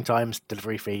 serving times,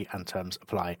 delivery fee and terms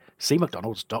apply. See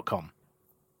mcdonalds.com.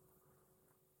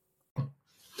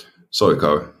 Sorry,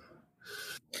 Cara.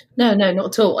 No, not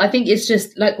at all. I think it's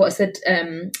just like what I said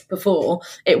before.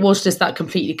 It was just that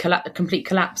complete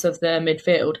collapse of the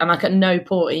midfield, and like at no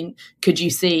point could you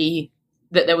see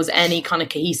that there was any kind of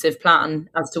cohesive plan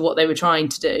as to what they were trying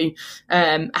to do,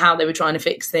 how they were trying to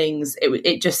fix things.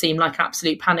 It just seemed like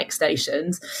absolute panic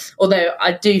stations. Although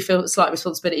I do feel slight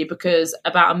responsibility because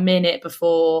about a minute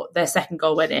before their second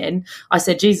goal went in, I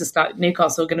said, Jesus, like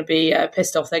Newcastle are going to be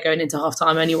pissed off. They're going into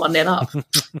half-time only 1-0 up.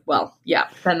 Well, yeah,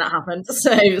 then that happened.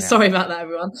 So sorry about that,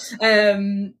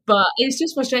 everyone. But it's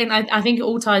just frustrating. I think it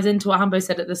all ties into what Hambo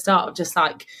said at the start, just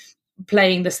like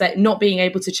playing not being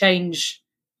able to change,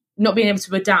 not being able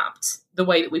to adapt the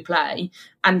way that we play.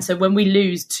 And so when we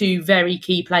lose 2 very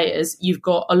key players, you've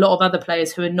got a lot of other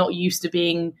players who are not used to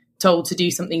being told to do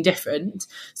something different.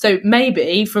 So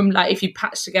maybe from like, if you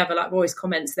patch together like Roy's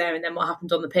comments there and then what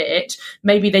happened on the pitch,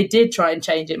 maybe they did try and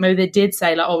change it. Maybe they did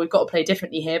say like, oh, we've got to play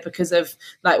differently here because of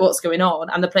like what's going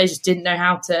on. And the players just didn't know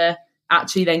how to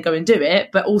actually then go and do it.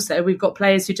 But also we've got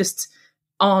players who just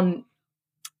aren't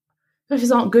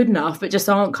good enough, but just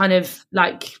aren't kind of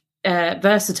like,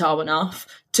 versatile enough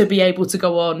to be able to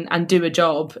go on and do a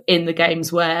job in the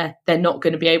games where they're not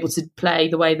going to be able to play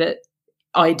the way that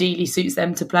ideally suits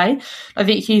them to play. I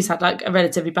think Hughes had like a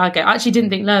relatively bad game. I actually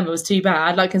didn't think Lerma was too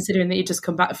bad, like considering that he'd just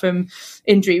come back from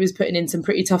injury. He was putting in some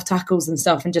pretty tough tackles and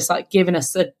stuff and just like giving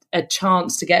us a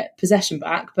chance to get possession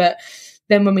back. But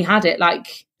then when we had it,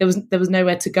 like there was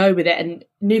nowhere to go with it, and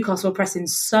Newcastle were pressing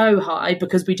so high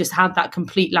because we just had that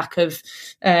complete lack of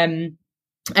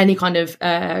any kind of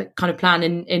plan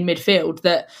in midfield,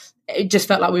 that it just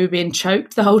felt like we were being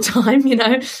choked the whole time.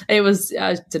 It was,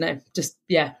 I don't know, just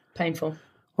painful.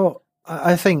 Well,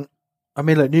 I think,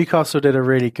 look, Newcastle did a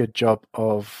really good job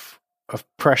of of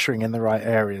pressuring in the right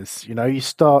areas. You know, you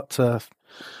start to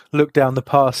look down the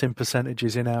passing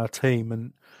percentages in our team,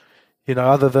 and you know,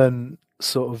 other than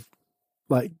sort of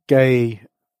like Gay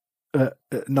at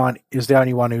 90 is the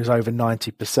only one who's over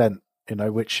 90%. You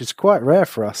know, which is quite rare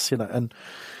for us. You know, and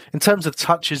in terms of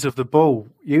touches of the ball,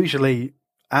 usually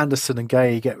Anderson and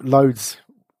Gay get loads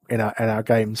in our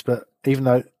games, but even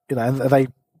though, you know, and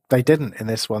they didn't in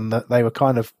this one, that they were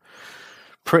kind of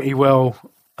pretty well,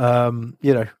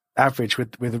 you know, average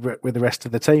with the rest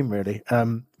of the team, really.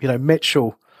 You know,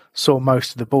 Mitchell saw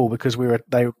most of the ball because we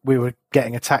were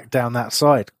getting attacked down that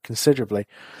side considerably.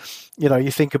 You know,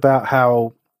 you think about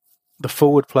how the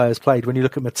forward players played. When you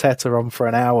look at Mateta on for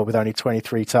an hour with only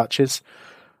 23 touches,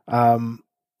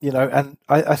 you know, and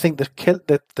I think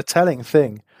the telling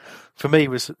thing for me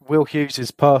was Will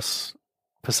Hughes's pass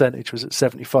percentage was at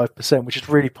 75%, which is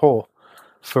really poor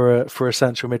for a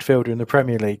central midfielder in the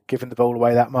Premier League, giving the ball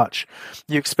away that much.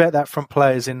 You expect that from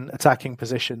players in attacking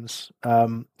positions.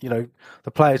 You know,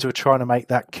 the players who are trying to make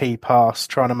that key pass,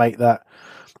 trying to make that,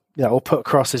 you know, or put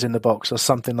crosses in the box or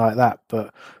something like that.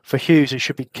 But for Hughes, he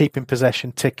should be keeping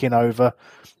possession, ticking over.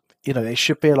 You know, it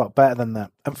should be a lot better than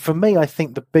that. And for me, I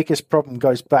think the biggest problem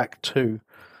goes back to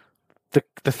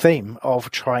the theme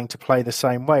of trying to play the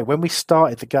same way. When we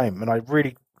started the game, and I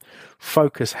really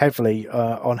focus heavily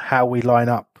on how we line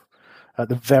up at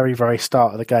the very, very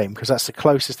start of the game, because that's the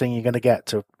closest thing you're going to get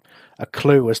to a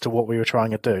clue as to what we were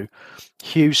trying to do.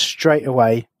 Hughes straight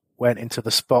away went into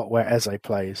the spot where Eze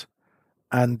plays,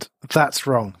 and that's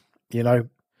wrong. You know,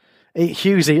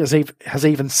 Hughes has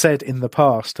even said in the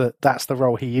past that that's the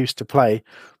role he used to play,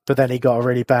 but then he got a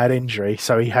really bad injury,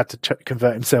 so he had to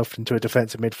convert himself into a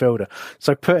defensive midfielder.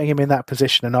 So putting him in that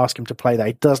position and asking him to play that,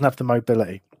 he doesn't have the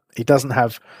mobility. He doesn't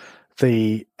have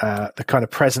the kind of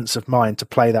presence of mind to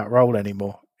play that role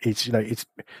anymore. It's, you know,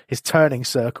 his turning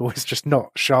circle is just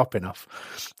not sharp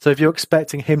enough. So if you're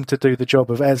expecting him to do the job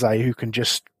of Eze, who can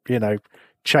just, you know,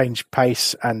 change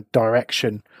pace and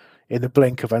direction in the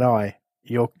blink of an eye,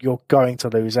 you're going to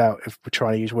lose out if we're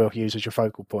trying to use Will Hughes as your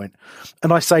focal point.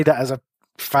 And I say that as a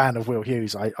fan of Will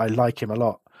Hughes. I like him a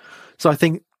lot. So I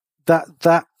think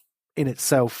that in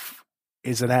itself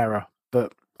is an error.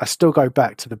 But I still go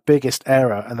back to the biggest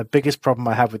error and the biggest problem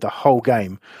I have with the whole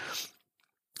game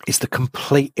is the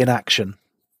complete inaction.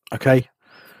 Okay?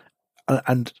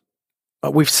 And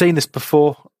we've seen this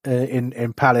before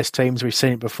in Palace teams. We've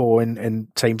seen it before in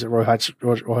teams that Roy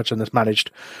Hodgson has managed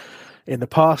in the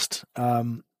past.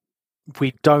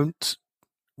 We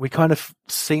kind of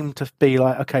seem to be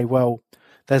like, okay, well,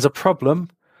 there's a problem.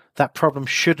 That problem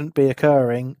shouldn't be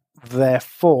occurring.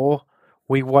 Therefore,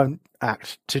 we won't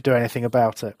act to do anything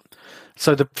about it.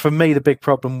 So for me, the big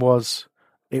problem was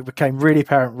it became really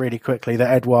apparent really quickly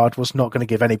that Edouard was not going to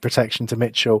give any protection to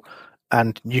Mitchell,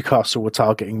 and Newcastle were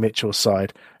targeting Mitchell's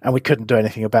side, and we couldn't do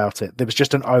anything about it. There was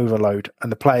just an overload,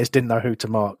 and the players didn't know who to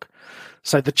mark.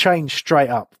 So the change straight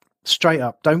up.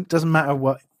 Doesn't matter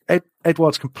what.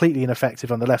 Edouard's completely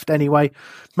ineffective on the left anyway.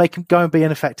 Make him go and be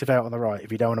ineffective out on the right if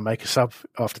you don't want to make a sub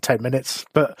after 10 minutes.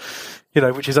 But, you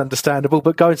know, which is understandable.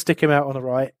 But go and stick him out on the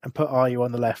right and put Ayew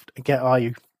on the left and get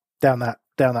Ayew down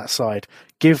that side.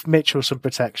 Give Mitchell some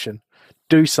protection.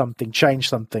 Do something. Change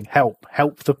something. Help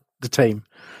the team.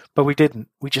 But we didn't.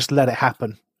 We just let it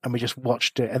happen and we just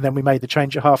watched it. And then we made the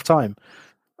change at half time.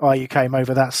 Ayew came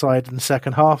over that side in the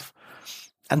second half.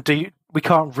 And we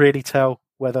can't really tell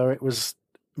whether it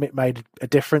made a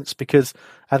difference, because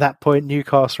at that point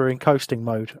Newcastle were in coasting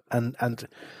mode, and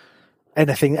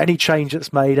any change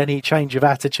that's made, any change of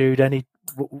attitude, any,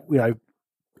 you know,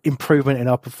 improvement in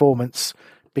our performance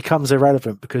becomes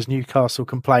irrelevant, because Newcastle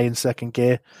can play in second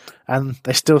gear, and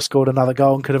they still scored another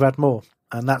goal and could have had more.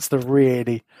 And that's the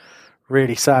really,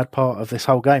 really sad part of this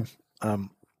whole game.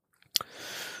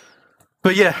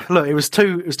 But yeah, look, it was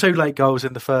two late goals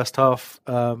in the first half,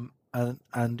 and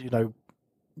you know,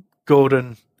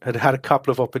 Gordon had a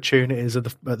couple of opportunities at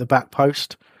the back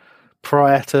post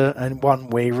prior to, and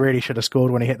one where he really should have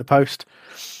scored when he hit the post,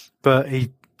 but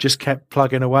he just kept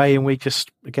plugging away, and we just,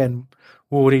 again,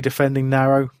 Wardy defending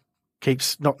narrow,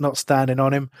 keeps not standing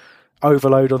on him,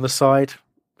 overload on the side.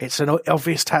 It's an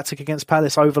obvious tactic against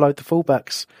Palace, overload the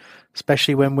fullbacks,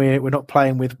 especially when we're not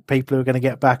playing with people who are going to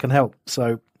get back and help.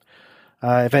 So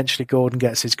eventually Gordon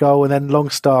gets his goal, and then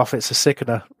Longstaff, it's a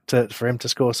sickener for him to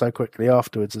score so quickly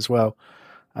afterwards as well.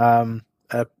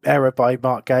 Error by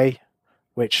Mark Gay,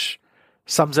 which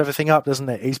sums everything up, doesn't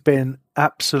it? He's been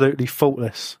absolutely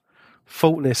faultless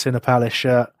in a Palace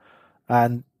shirt,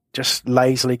 and just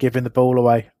lazily giving the ball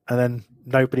away, and then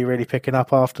nobody really picking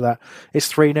up after that.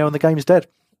 It's 3-0 and the game's dead.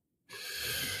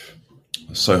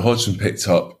 So Hodgson picked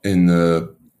up in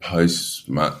the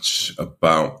post-match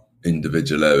about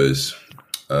individual errors.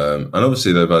 And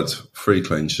obviously they've had 3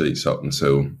 clean sheets up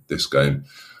until this game.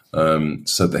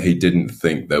 Said that he didn't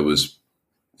think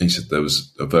he said there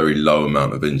was a very low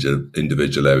amount of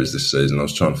individual errors this season. I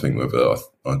was trying to think whether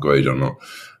I agreed or not.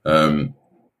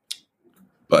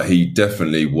 But he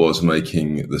definitely was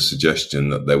making the suggestion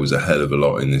that there was a hell of a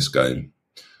lot in this game.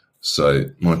 So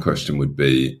my question would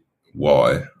be,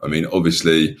 why? I mean,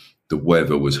 obviously the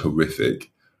weather was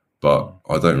horrific, but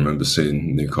I don't remember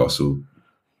seeing Newcastle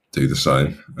do the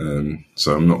same.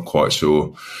 So I'm not quite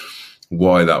sure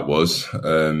why that was.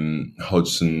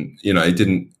 Hodgson, he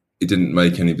didn't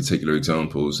make any particular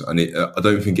examples, and I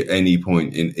don't think at any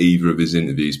point in either of his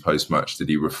interviews post-match did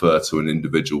he refer to an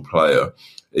individual player,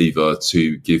 either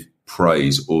to give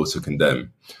praise or to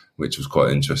condemn, which was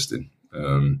quite interesting.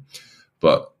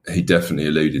 But he definitely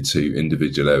alluded to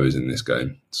individual errors in this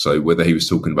game. So whether he was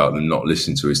talking about them not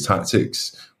listening to his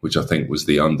tactics, which I think was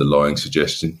the underlying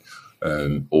suggestion,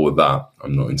 or that,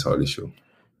 I'm not entirely sure.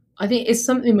 I think it's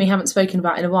something we haven't spoken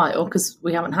about in a while because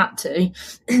we haven't had to.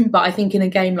 But I think in a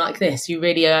game like this, you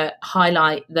really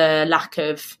highlight the lack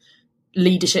of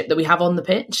leadership that we have on the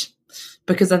pitch.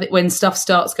 Because I think when stuff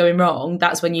starts going wrong,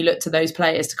 that's when you look to those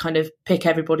players to kind of pick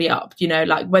everybody up,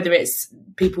 like whether it's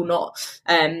people not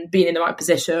being in the right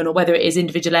position or whether it is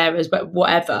individual errors, but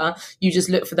whatever, you just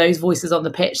look for those voices on the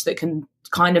pitch that can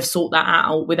kind of sort that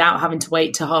out without having to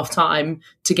wait to half time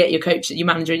to get your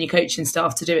manager and your coaching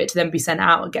staff to do it, to then be sent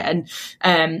out again.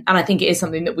 And I think it is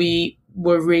something that we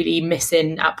were really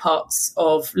missing at parts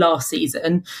of last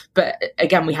season. But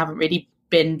again, we haven't really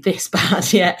been this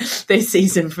bad yet this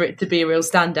season for it to be a real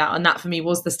standout, and that for me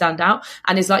was the standout.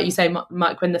 And it's like you say,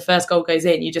 Mike, when the first goal goes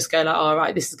in, you just go like, all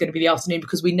right, this is going to be the afternoon,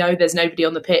 because we know there's nobody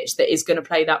on the pitch that is going to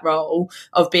play that role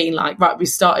of being like, right, we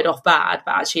started off bad,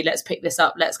 but actually let's pick this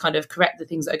up, let's kind of correct the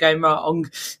things that are going wrong,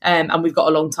 and we've got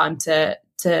a long time to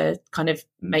kind of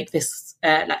make this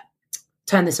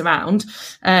turn this around,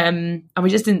 and we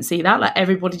just didn't see that. Like,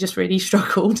 everybody just really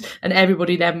struggled, and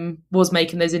everybody then was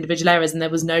making those individual errors, and there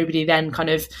was nobody then kind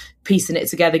of piecing it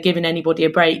together, giving anybody a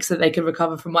break so that they could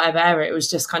recover from whatever error. It was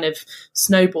just kind of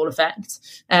snowball effect.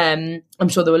 I'm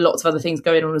sure there were lots of other things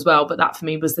going on as well, but that for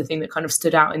me was the thing that kind of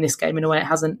stood out in this game in a way it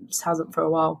hasn't for a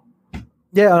while.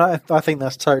 Yeah, I think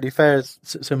that's totally fair.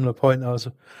 It's a similar point I was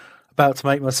about to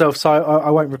make myself, so I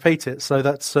won't repeat it. So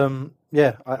that's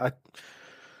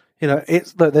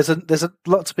there's a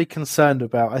lot to be concerned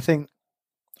about. I think,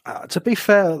 to be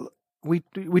fair, we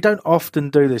don't often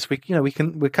do this. We're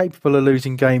capable of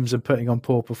losing games and putting on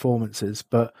poor performances,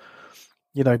 but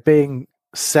being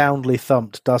soundly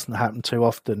thumped doesn't happen too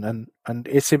often. And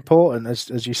it's important,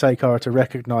 as you say, Cara, to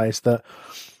recognise that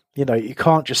you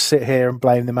can't just sit here and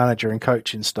blame the manager and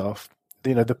coaching staff.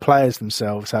 The players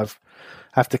themselves have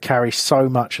to carry so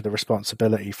much of the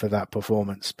responsibility for that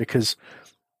performance, because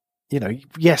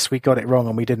yes, we got it wrong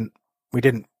and we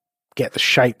didn't get the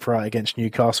shape right against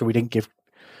Newcastle. We didn't give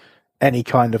any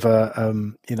kind of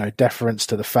a deference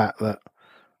to the fact that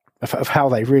of how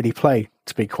they really play,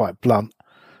 to be quite blunt.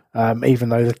 Even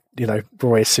though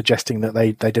Roy is suggesting that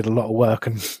they did a lot of work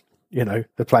and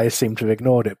the players seem to have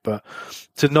ignored it, but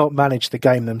to not manage the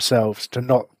game themselves, to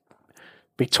not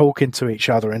be talking to each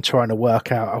other and trying to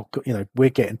work out, we're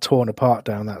getting torn apart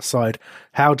down that side.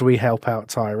 How do we help out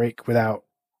Tyreek without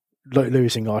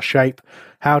losing our shape?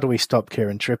 How do we stop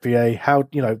Kieran Trippier? How,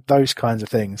 those kinds of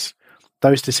things,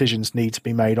 those decisions need to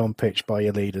be made on pitch by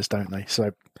your leaders, don't they?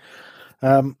 So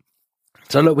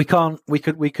look, we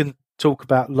can talk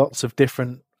about lots of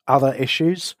different other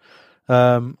issues.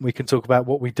 We can talk about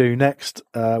what we do next.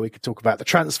 We could talk about the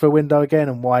transfer window again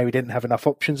and why we didn't have enough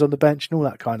options on the bench and all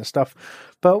that kind of stuff.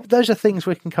 But those are things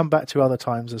we can come back to other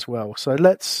times as well. So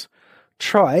let's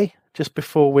try, just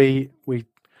before we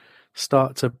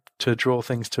start to draw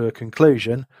things to a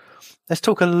conclusion, let's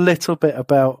talk a little bit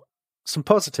about some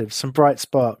positives, some bright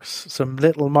sparks, some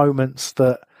little moments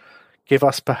that give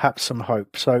us perhaps some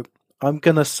hope. So I'm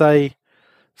going to say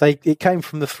it came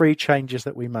from the 3 changes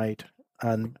that we made.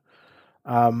 And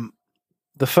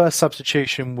the first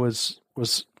substitution was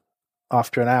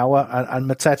after an hour, and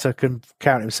Mateta can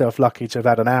count himself lucky to have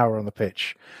had an hour on the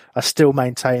pitch. I still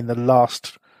maintain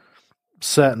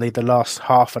certainly the last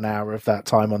half an hour of that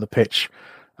time on the pitch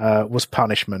was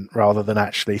punishment rather than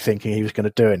actually thinking he was going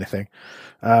to do anything,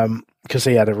 because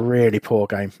he had a really poor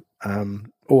game.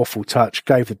 Awful touch,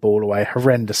 gave the ball away,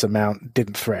 horrendous amount,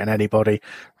 didn't threaten anybody,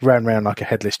 ran around like a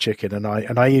headless chicken. And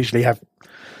I usually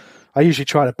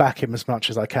try to back him as much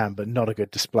as I can, but not a good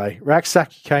display.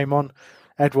 Raksaki came on,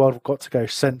 Edouard got to go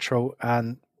central,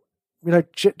 and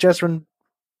Jezrin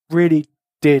really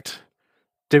did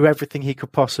do everything he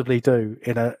could possibly do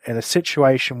in a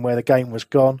situation where the game was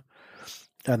gone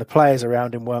and the players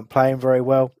around him weren't playing very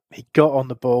well. He got on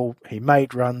the ball, he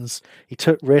made runs, he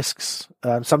took risks.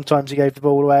 Sometimes he gave the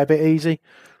ball away a bit easy,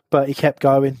 but he kept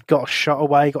going, got a shot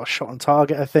away, got a shot on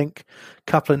target, I think.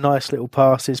 A couple of nice little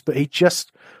passes, but he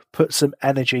just put some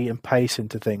energy and pace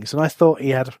into things. And I thought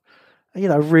he had,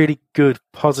 really good,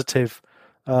 positive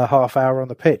half hour on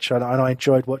the pitch, and I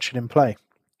enjoyed watching him play.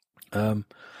 I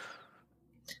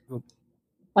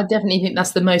definitely think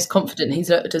that's the most confident he's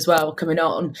looked as well coming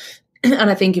on. And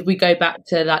I think if we go back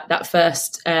to that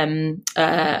first,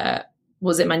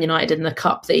 was it Man United in the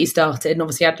Cup that he started, and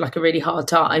obviously had like a really hard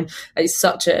time. It's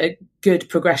such a good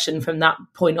progression from that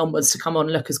point onwards to come on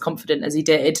and look as confident as he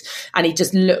did. And he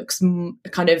just looks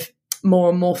kind of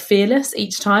more and more fearless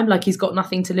each time, like he's got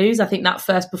nothing to lose. I think that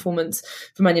first performance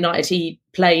for Man United, he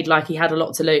played like he had a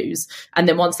lot to lose. And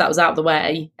then once that was out of the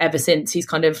way, ever since, he's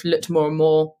kind of looked more and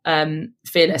more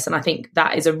fearless. And I think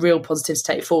that is a real positive to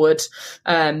take forward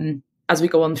as we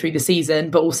go on through the season,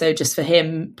 but also just for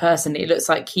him personally, it looks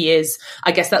like he is,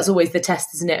 I guess that's always the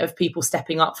test, isn't it, of people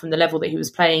stepping up from the level that he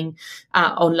was playing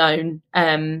at on loan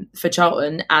for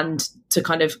Charlton, and to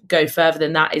kind of go further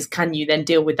than that is, can you then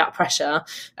deal with that pressure?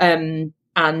 And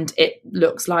it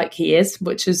looks like he is,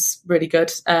 which is really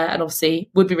good, and obviously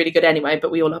would be really good anyway, but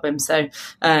we all love him, so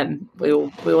we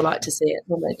all like to see it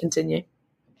when they continue.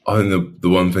 I think the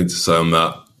one thing to say on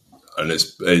that, and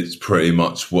it's pretty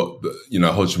much what,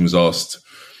 Hodgson was asked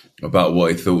about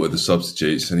what he thought of the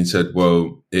substitutes, and he said,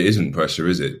 well, it isn't pressure,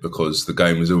 is it? Because the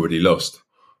game was already lost.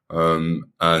 And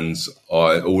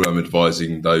all I'm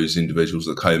advising those individuals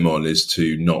that came on is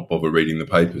to not bother reading the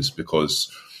papers,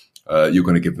 because you're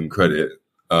going to give them credit,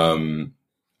 and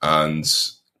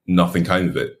nothing came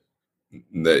of it.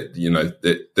 They've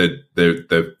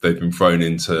been thrown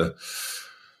into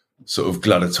sort of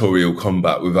gladiatorial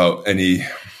combat without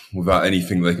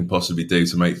anything they can possibly do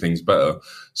to make things better.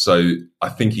 So I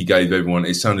think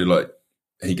it sounded like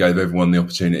he gave everyone the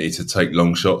opportunity to take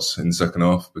long shots in the second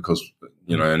half, because,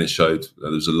 and it showed there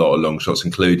was a lot of long shots,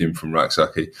 including from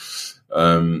Rak-Saki.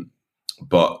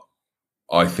 But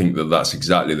I think that's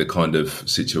exactly the kind of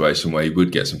situation where he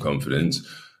would get some confidence.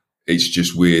 It's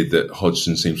just weird that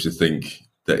Hodgson seems to think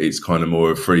that it's kind of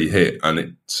more a free hit, and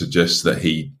it suggests that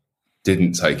he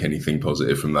didn't take anything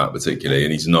positive from that particularly,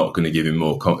 and he's not going to give him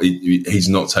more. He's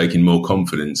not taking more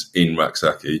confidence in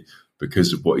Rak-Saki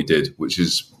because of what he did, which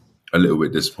is a little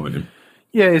bit disappointing.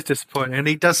 Yeah, it is disappointing, and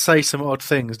he does say some odd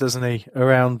things, doesn't he,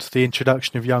 around the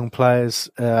introduction of young players.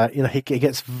 He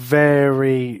gets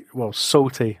very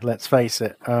salty. Let's face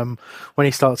it. When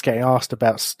he starts getting asked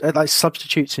about like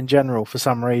substitutes in general, for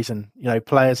some reason,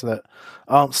 players that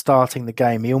aren't starting the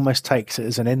game, he almost takes it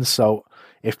as an insult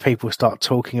if people start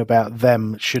talking about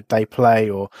them, should they play,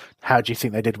 or how do you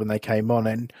think they did when they came on?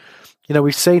 And,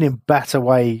 we've seen in better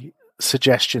way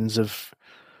suggestions of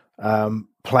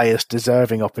players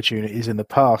deserving opportunities in the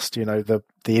past. The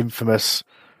infamous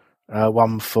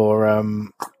one for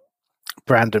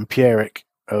Brandon Pierrick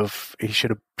of he should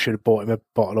have bought him a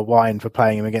bottle of wine for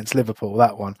playing him against Liverpool.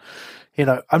 That one.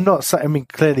 I'm not saying, I mean,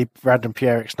 clearly Brandon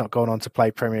Pierrick's not gone on to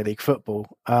play Premier League football.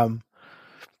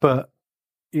 But,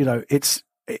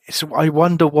 I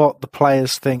wonder what the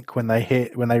players think when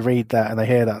they read that and they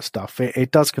hear that stuff.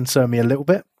 It does concern me a little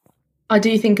bit. I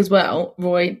do think as well,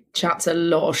 Roy chats a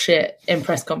lot of shit in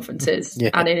press conferences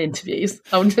and in interviews.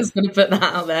 I'm just going to put that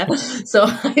out there. So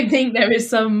I think there is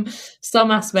some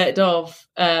aspect of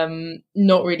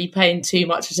not really paying too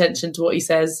much attention to what he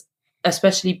says,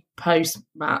 especially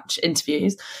post-match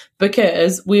interviews,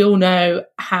 because we all know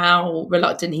how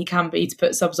reluctant he can be to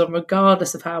put subs on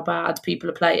regardless of how bad people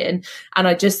are playing. And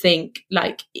I just think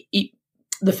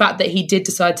the fact that he did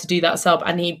decide to do that sub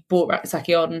and he brought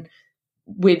Rak-Saki on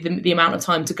with the amount of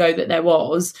time to go that there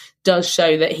was, does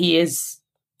show that he is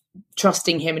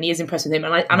trusting him and he is impressed with him.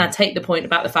 And I take the point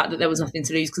about the fact that there was nothing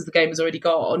to lose because the game was already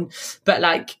gone.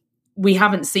 But we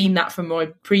haven't seen that from Roy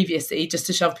previously, just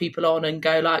to shove people on and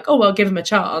go like, oh, well, give him a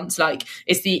chance.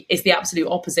 It's the absolute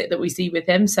opposite that we see with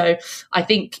him. So I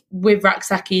think with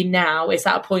Rak-Saki now, it's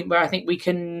at a point where I think we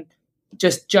can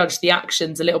just judge the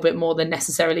actions a little bit more than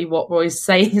necessarily what Roy's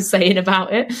saying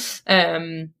about it.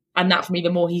 And that, for me, the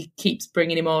more he keeps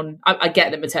bringing him on, I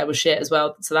get that Mateo was shit as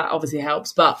well, so that obviously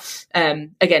helps. But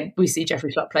again, we see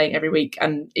Jeffrey Schlupp playing every week,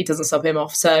 and he doesn't sub him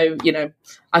off. So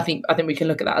I think we can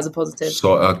look at that as a positive.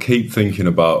 So I keep thinking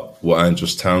about what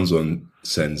Andros Townsend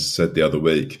said the other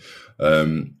week,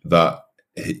 that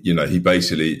he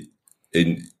basically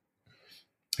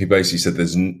said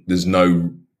there's no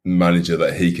manager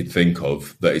that he could think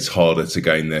of that it's harder to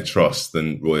gain their trust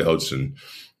than Roy Hodgson.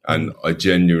 And I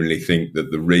genuinely think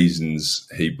that the reasons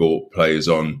he brought players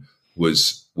on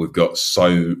was we've got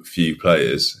so few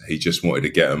players. He just wanted to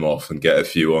get them off and get a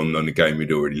few on a game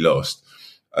we'd already lost.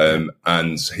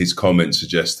 And his comments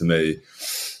suggest to me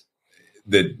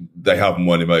that they haven't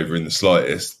won him over in the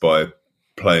slightest by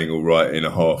playing all right in a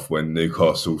half when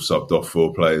Newcastle subbed off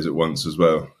 4 players at once as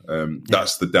well.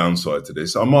 That's the downside to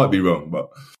this. I might be wrong, but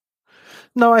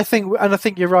no, I think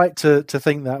you're right to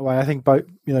think that way. I think both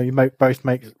both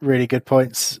make really good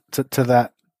points to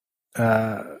that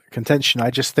contention.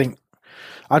 I just think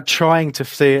I'm trying to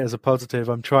see it as a positive.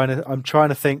 I'm trying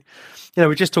to think.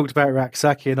 We just talked about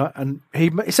Raksaki, and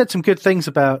he said some good things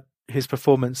about his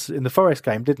performance in the Forest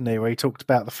game, didn't he? Where he talked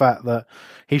about the fact that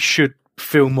he should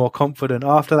feel more confident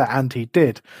after that, and he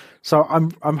did. So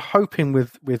I'm hoping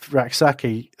with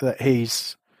Raksaki that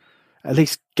he's at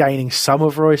least gaining some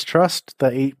of Roy's trust,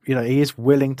 that he is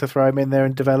willing to throw him in there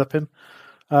and develop him.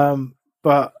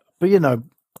 But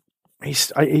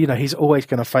he's always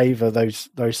going to favour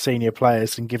those senior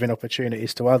players and giving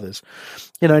opportunities to others.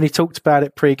 And he talked about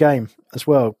it pre-game as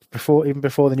well, even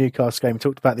before the Newcastle game. He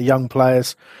talked about the young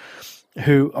players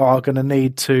who are going to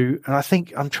need to, and I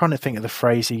think I'm trying to think of the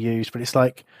phrase he used, but it's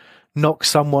like knock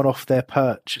someone off their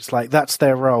perch. It's like that's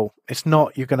their role. It's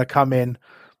not you're going to come in,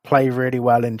 play really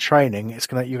well in training. You're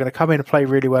going to come in and play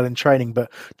really well in training,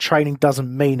 but training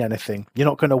doesn't mean anything. You're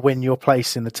not going to win your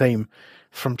place in the team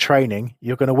from training.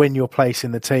 You're going to win your place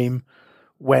in the team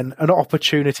when an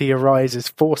opportunity arises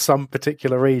for some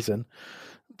particular reason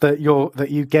that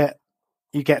you get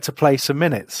to play some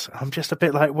minutes. I'm just a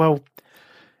bit like, well,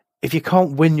 if you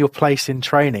can't win your place in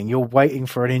training, you're waiting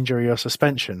for an injury or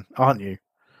suspension, aren't you?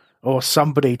 Or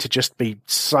somebody to just be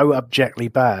so abjectly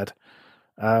bad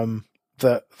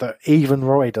that even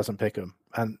Roy doesn't pick them.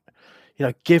 And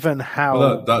given how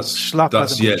Schlupp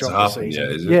that's hasn't been yet to dropped happen, this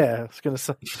season, is it? yeah,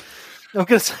 I'm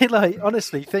going to say, like,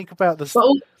 honestly, think about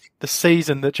the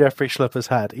season that Jeffrey Schlupp has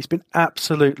had. He's been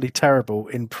absolutely terrible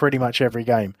in pretty much every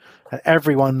game, and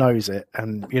everyone knows it.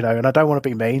 And and I don't want to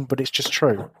be mean, but it's just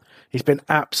true. He's been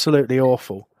absolutely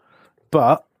awful,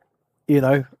 but he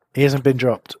hasn't been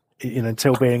dropped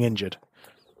until being injured.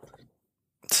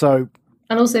 So,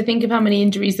 and also think of how many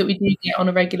injuries that we do get on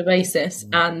a regular basis,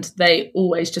 and they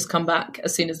always just come back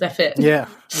as soon as they're fit. Yeah.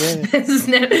 So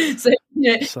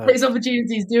those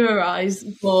opportunities do arise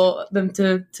for them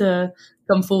to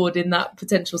come forward in that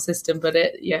potential system. But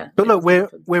look,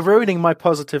 we're ruining my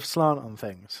positive slant on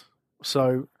things.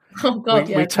 So. Oh God,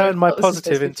 we turned my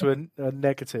positive into a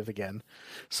negative again.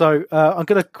 So I'm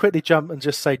going to quickly jump and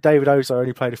just say David Ozar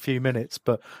only played a few minutes,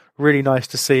 but really nice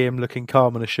to see him looking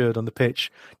calm and assured on the pitch.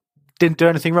 Didn't do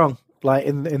anything wrong. Like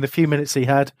in the few minutes he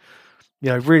had,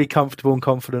 really comfortable and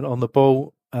confident on the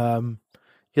ball.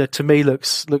 To me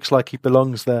looks like he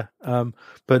belongs there,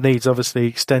 but needs obviously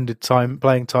extended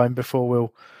playing time before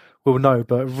we'll know.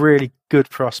 But really good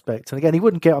prospect. And again, he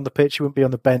wouldn't get on the pitch, he wouldn't be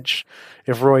on the bench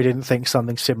if Roy didn't think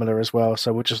something similar as well.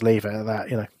 So we'll just leave it at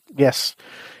that. Yes.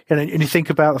 And you think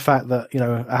about the fact that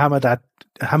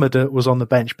Hamada was on the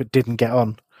bench but didn't get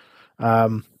on.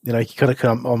 He could have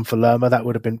come on for Lerma. That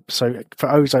would have been so for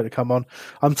Ozo to come on.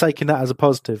 I'm taking that as a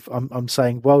positive. I'm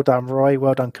saying well done, Roy.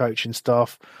 Well done, coaching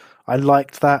staff. I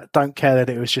liked that. Don't care that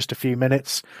it was just a few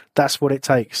minutes. That's what it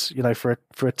takes, for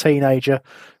a teenager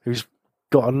who's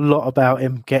got a lot about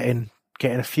him. Getting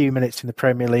a few minutes in the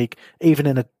Premier League, even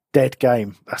in a dead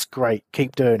game. That's great.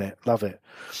 Keep doing it. Love it.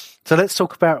 So let's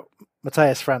talk about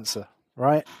Matheus França,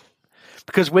 right?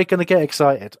 Because we're going to get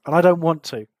excited, and I don't want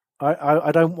to.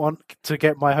 I don't want to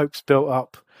get my hopes built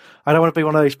up. I don't want to be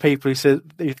one of those people who said,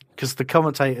 because the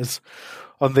commentators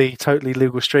on the totally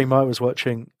legal stream I was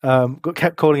watching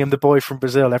kept calling him the boy from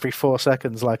Brazil every 4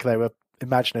 seconds, like they were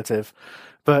imaginative.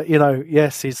 But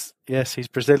yes, he's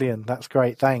Brazilian. That's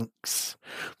great, thanks.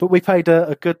 But we paid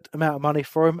a good amount of money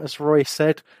for him, as Roy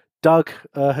said. Doug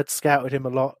had scouted him a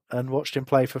lot and watched him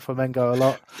play for Flamengo a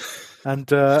lot. And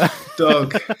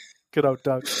Doug. Good old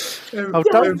Doug. Oh,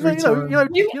 Doug,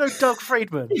 Doug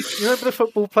Friedman. You remember the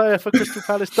football player for Crystal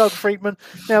Palace, Doug Friedman?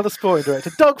 Now the sporting director,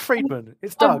 Doug Friedman.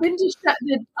 It's Doug.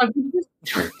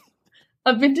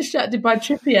 I've been distracted by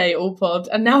Trippier all pod,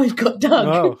 and now we've got Doug.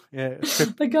 Oh, yeah.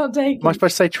 I can't take it. Am I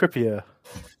supposed to say Trippier?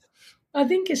 I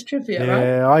think it's Trippier,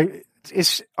 right?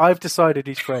 Yeah, I've decided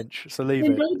he's French, so leave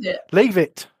it. Leave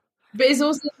it. But it's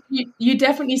also, you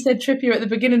definitely said Trippier at the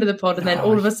beginning of the pod, and then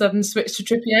all of a sudden switched to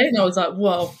Trippier, and I was like,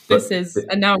 whoa,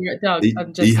 and now we're at Doug.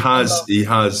 He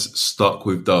has stuck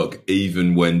with Doug,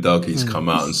 even when Dougie's come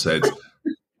out and said,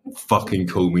 fucking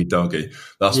call me Dougie.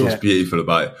 That's what's beautiful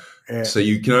about it. Yeah. So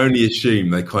you can only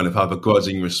assume they kind of have a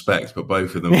grudging respect, but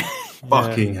both of them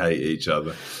fucking hate each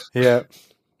other. Yeah.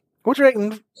 What do you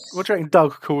reckon? What do you reckon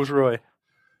Doug calls Roy?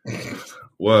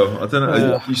 Well, I don't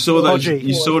know. You saw those. Podgy.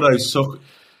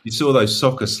 You saw those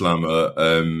soccer slammer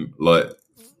like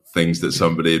things that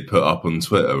somebody had put up on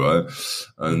Twitter, right?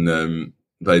 And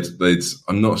they'd.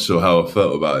 I'm not sure how I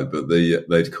felt about it, but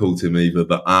they'd called him either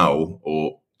the Owl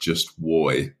or just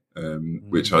Woy,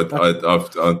 which I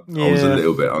was a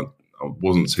little bit. I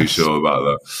wasn't too sure about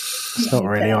that. It's not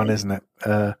really on, isn't it?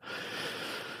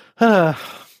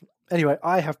 Anyway,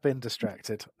 I have been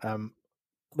distracted.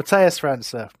 Matthias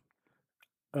França.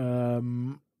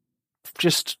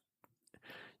 Just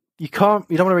you don't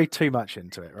want to read too much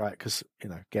into it, right? Because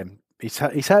again, he's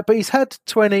had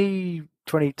 20,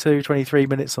 22, 23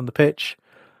 minutes on the pitch,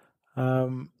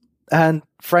 and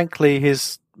frankly,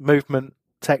 his movement,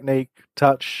 technique,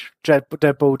 touch,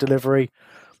 dead ball delivery,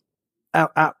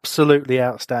 absolutely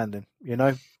outstanding.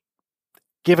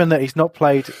 Given that he's not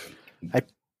played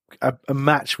a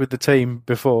match with the team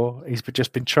before, he's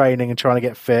just been training and trying to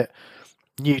get fit,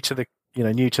 new to the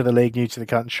league, new to the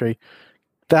country.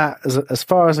 That as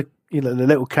far as the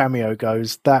little cameo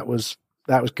goes, that was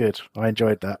good. I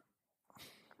enjoyed that.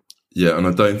 Yeah, and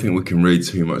I don't think we can read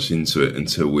too much into it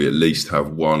until we at least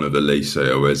have one of Elise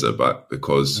or Reza back,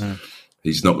 because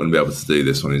he's not going to be able to do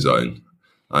this on his own.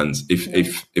 And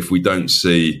if we don't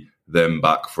see them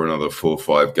back for another 4 or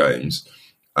 5 games,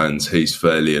 and he's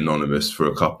fairly anonymous for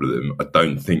a couple of them, I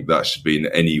don't think that should be in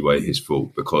any way his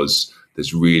fault, because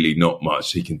there's really not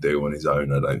much he can do on his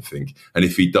own, I don't think. And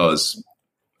if he does,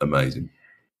 amazing.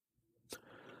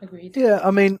 Agreed. Yeah,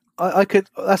 I mean, I could.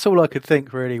 That's all I could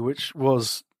think, really, which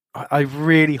was I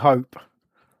really hope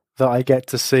that I get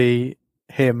to see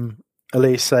him,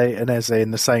 Elise and Eze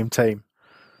in the same team.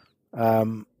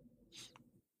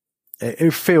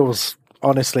 It feels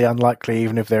honestly unlikely,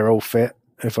 even if they're all fit,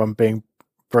 if I'm being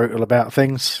brutal about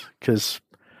things, because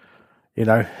he's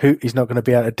not going to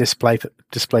be able to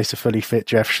displace a fully fit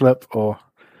Jeff Schlupp or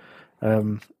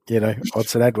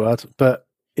Odsonne Edouard, but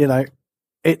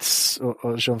it's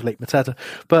or Jean-Philippe Matata,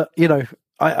 but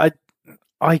I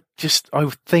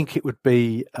would think it would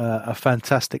be a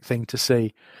fantastic thing to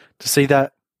see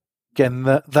that again,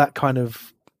 that kind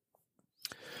of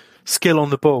skill on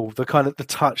the ball, the kind of the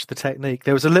touch, the technique.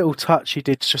 There was a little touch he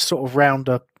did just sort of round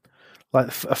a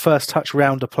first touch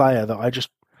round a player that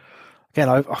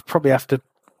I probably have to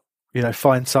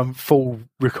find some full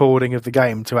recording of the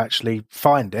game to actually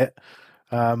find it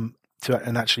and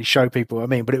actually show people what I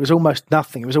mean. But it was almost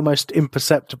nothing. It was almost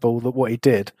imperceptible that what he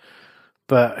did.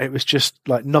 But it was just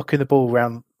like knocking the ball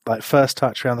around, like first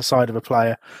touch around the side of a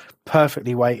player,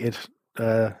 perfectly weighted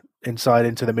inside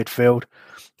into the midfield,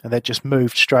 and they just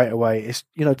moved straight away. It's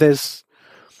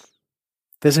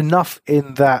there's enough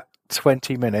in that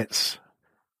 20 minutes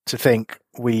to think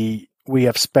we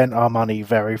have spent our money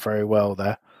very, very well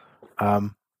there.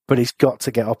 But he's got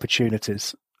to get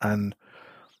opportunities, and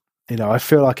I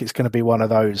feel like it's going to be one of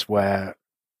those where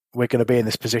we're going to be in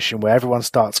this position where everyone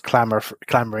starts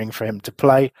clamoring for him to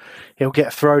play. He'll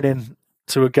get thrown in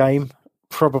to a game,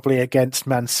 probably against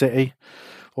Man City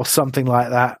or something like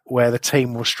that, where the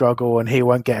team will struggle and he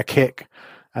won't get a kick.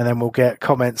 And then we'll get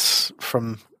comments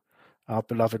from our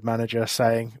beloved manager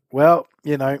saying, well,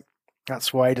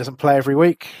 that's why he doesn't play every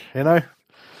week. He's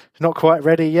not quite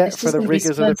ready yet for the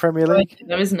rigours of the Premier League.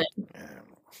 Though, isn't it?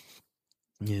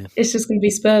 Yeah. It's just going to be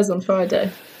Spurs on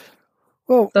Friday.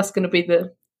 Well, that's going to be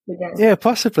the game. Yeah,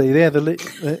 possibly.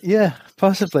 Yeah,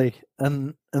 possibly.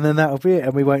 And then that'll be it.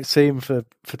 And we won't see him for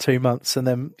 2 months. And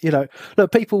then,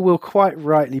 look, people will quite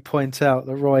rightly point out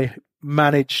that Roy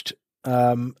managed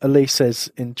Elise's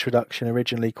introduction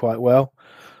originally quite well.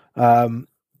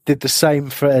 Did the same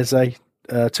for Eze.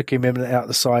 Took him in out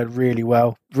the side really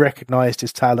well, recognised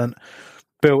his talent,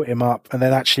 built him up, and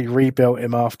then actually rebuilt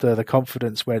him after the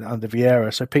confidence went under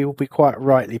Vieira. So people will be quite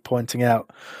rightly pointing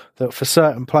out that for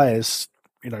certain players,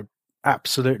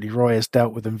 absolutely Roy has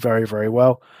dealt with them very, very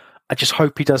well. I just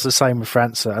hope he does the same with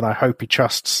França, and I hope he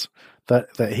trusts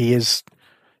that he is,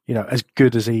 as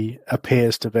good as he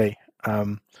appears to be.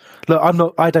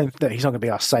 Look, I don't think he's not going to be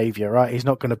our saviour, right? He's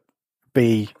not going to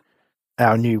be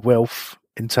our new Wilf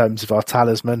in terms of our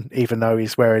talisman, even though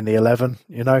he's wearing the 11,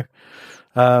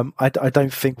 I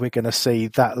don't think we're going to see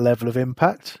that level of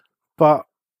impact, but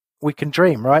we can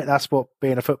dream, right? That's what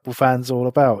being a football fan's all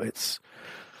about. It's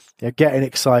getting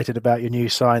excited about your new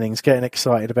signings, getting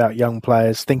excited about young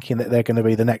players, thinking that they're going to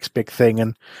be the next big thing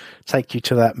and take you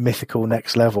to that mythical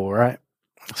next level, right?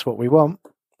 That's what we want.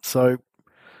 So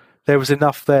there was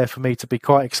enough there for me to be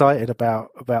quite excited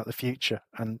about the future.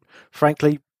 And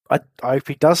frankly, I hope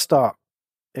he does start,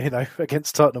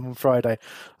 against Tottenham on Friday.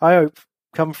 I hope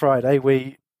come Friday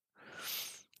we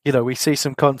we see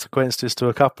some consequences to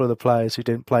a couple of the players who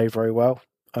didn't play very well.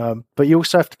 But you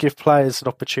also have to give players an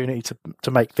opportunity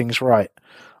to make things right.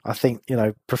 I think,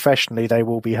 professionally they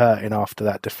will be hurting after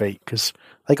that defeat because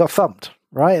they got thumped,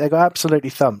 right? They got absolutely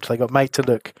thumped. They got made to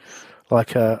look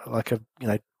like a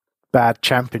bad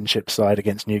championship side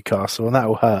against Newcastle, and that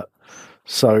will hurt.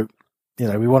 So,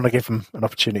 we want to give them an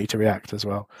opportunity to react as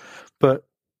well. But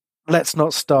let's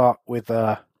not start with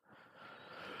Edouard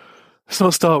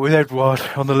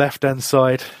on the left-hand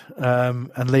side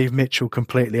and leave Mitchell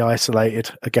completely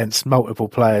isolated against multiple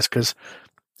players, because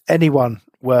anyone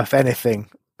worth anything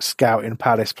scouting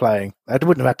Palace playing, they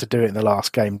wouldn't have had to do it in the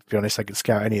last game, to be honest. They could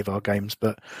scout any of our games.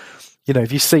 But,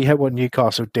 if you see what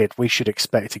Newcastle did, we should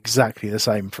expect exactly the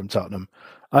same from Tottenham.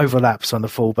 Overlaps on the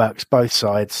fullbacks, both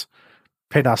sides,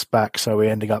 pin us back so we're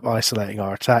ending up isolating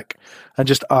our attack, and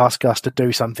just ask us to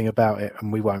do something about it,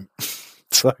 and we won't.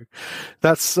 So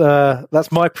that's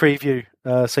my preview.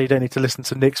 So you don't need to listen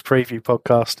to Nick's preview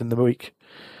podcast in the week.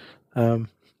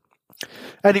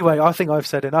 Anyway, I think I've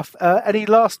said enough. Any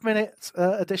last minute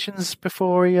additions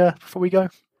before we go?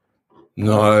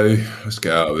 No, let's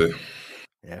get out of it.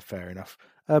 Yeah, fair enough.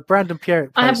 Brandon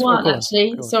Pierre. I have one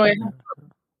actually. Sorry.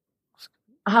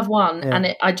 I have one,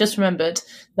 and I just remembered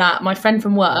that my friend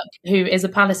from work, who is a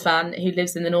Palace fan who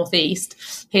lives in the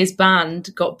northeast, his band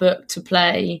got booked to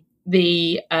play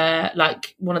the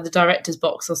one of the director's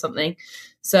box or something.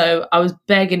 So I was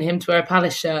begging him to wear a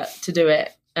Palace shirt to do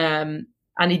it, and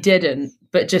he didn't.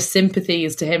 But just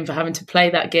sympathies to him for having to play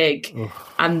that gig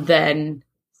and then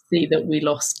see that we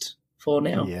lost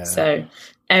 4-0. Yeah. So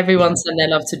everyone send their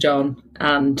love to John,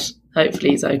 and hopefully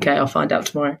he's okay. I'll find out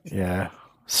tomorrow. Yeah.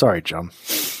 Sorry, John.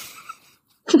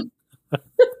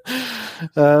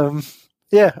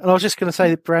 Yeah, and I was just going to say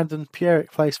that Brandon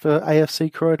Pierrick plays for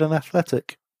AFC Croydon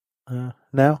Athletic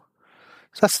now.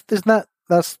 So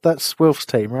that's Wilf's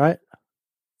team, right?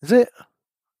 Is it?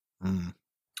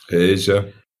 It is, yeah.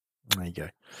 There you go.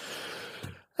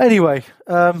 Anyway,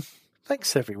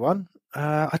 thanks everyone.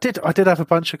 I did have a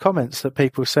bunch of comments that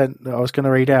people sent that I was going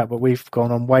to read out, but we've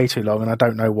gone on way too long, and I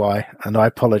don't know why. And I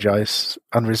apologise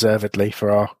unreservedly for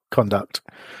our conduct.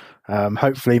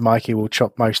 Hopefully, Mikey will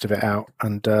chop most of it out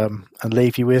and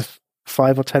leave you with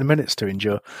 5 or 10 minutes to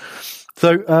endure.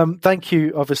 So, thank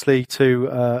you, obviously,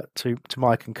 to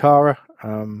Mike and Cara,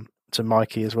 to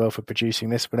Mikey as well for producing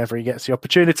this whenever he gets the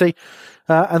opportunity,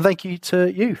 and thank you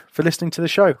to you for listening to the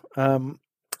show.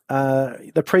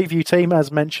 The preview team,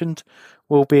 as mentioned,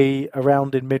 will be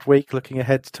around in midweek, looking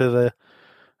ahead to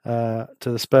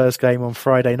the Spurs game on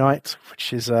Friday night,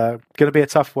 which is going to be a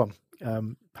tough one.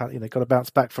 Got to bounce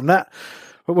back from that,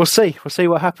 but we'll see. We'll see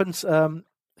what happens.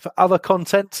 For other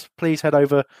content, please head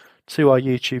over to our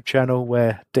YouTube channel,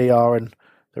 where DR and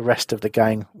the rest of the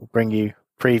gang will bring you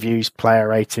previews, player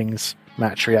ratings,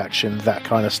 match reaction, that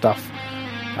kind of stuff.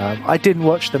 I didn't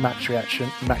watch the match reaction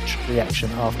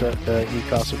after the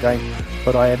Newcastle game,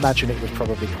 but I imagine it was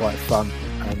probably quite fun.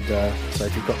 And so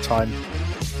if you've got time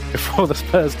before the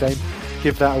Spurs game,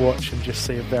 give that a watch and just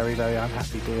see a very, very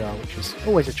unhappy DR, which is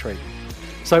always a treat.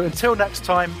 So until next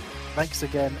time, thanks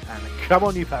again, and come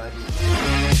on, you Palace.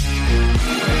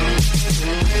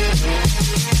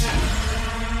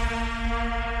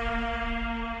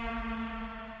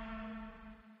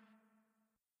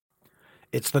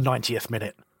 It's the 90th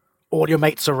minute. All your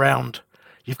mates around.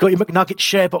 You've got your McNugget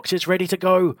share boxes ready to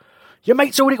go. Your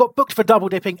mate's already got booked for double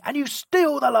dipping, and you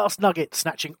steal the last nugget,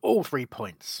 snatching all 3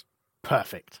 points.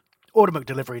 Perfect. Order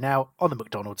McDelivery now on the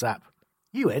McDonald's app.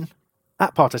 You in?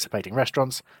 At participating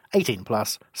restaurants, 18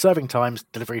 plus, serving times,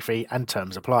 delivery fee, and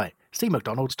terms apply. See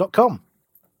mcdonalds.com.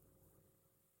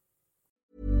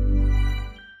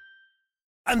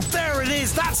 And there it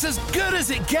is, that's as good as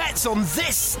it gets on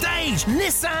this stage.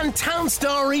 Nissan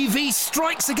Townstar EV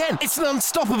strikes again. It's an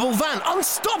unstoppable van,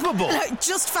 unstoppable.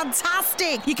 Just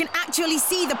fantastic. You can actually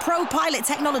see the Pro Pilot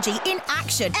technology in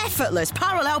action. Effortless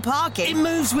parallel parking. It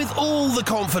moves with all the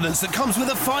confidence that comes with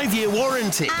a 5-year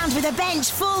warranty. And with a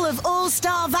bench full of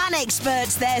all-star van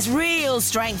experts, there's real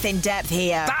strength in depth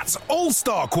here. That's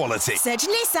all-star quality. Search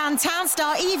Nissan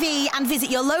Townstar EV and visit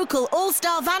your local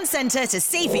all-star van centre to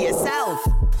see for yourself.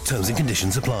 Terms and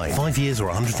conditions apply. 5 years or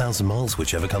 100,000 miles,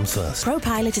 whichever comes first.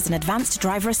 ProPilot is an advanced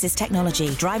driver assist technology.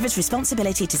 Driver's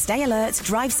responsibility to stay alert,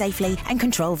 drive safely, and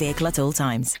control vehicle at all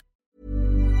times.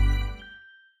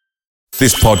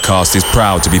 This podcast is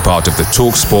proud to be part of the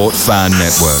TalkSport Fan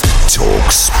Network.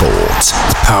 TalkSport.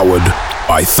 Powered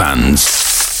by fans.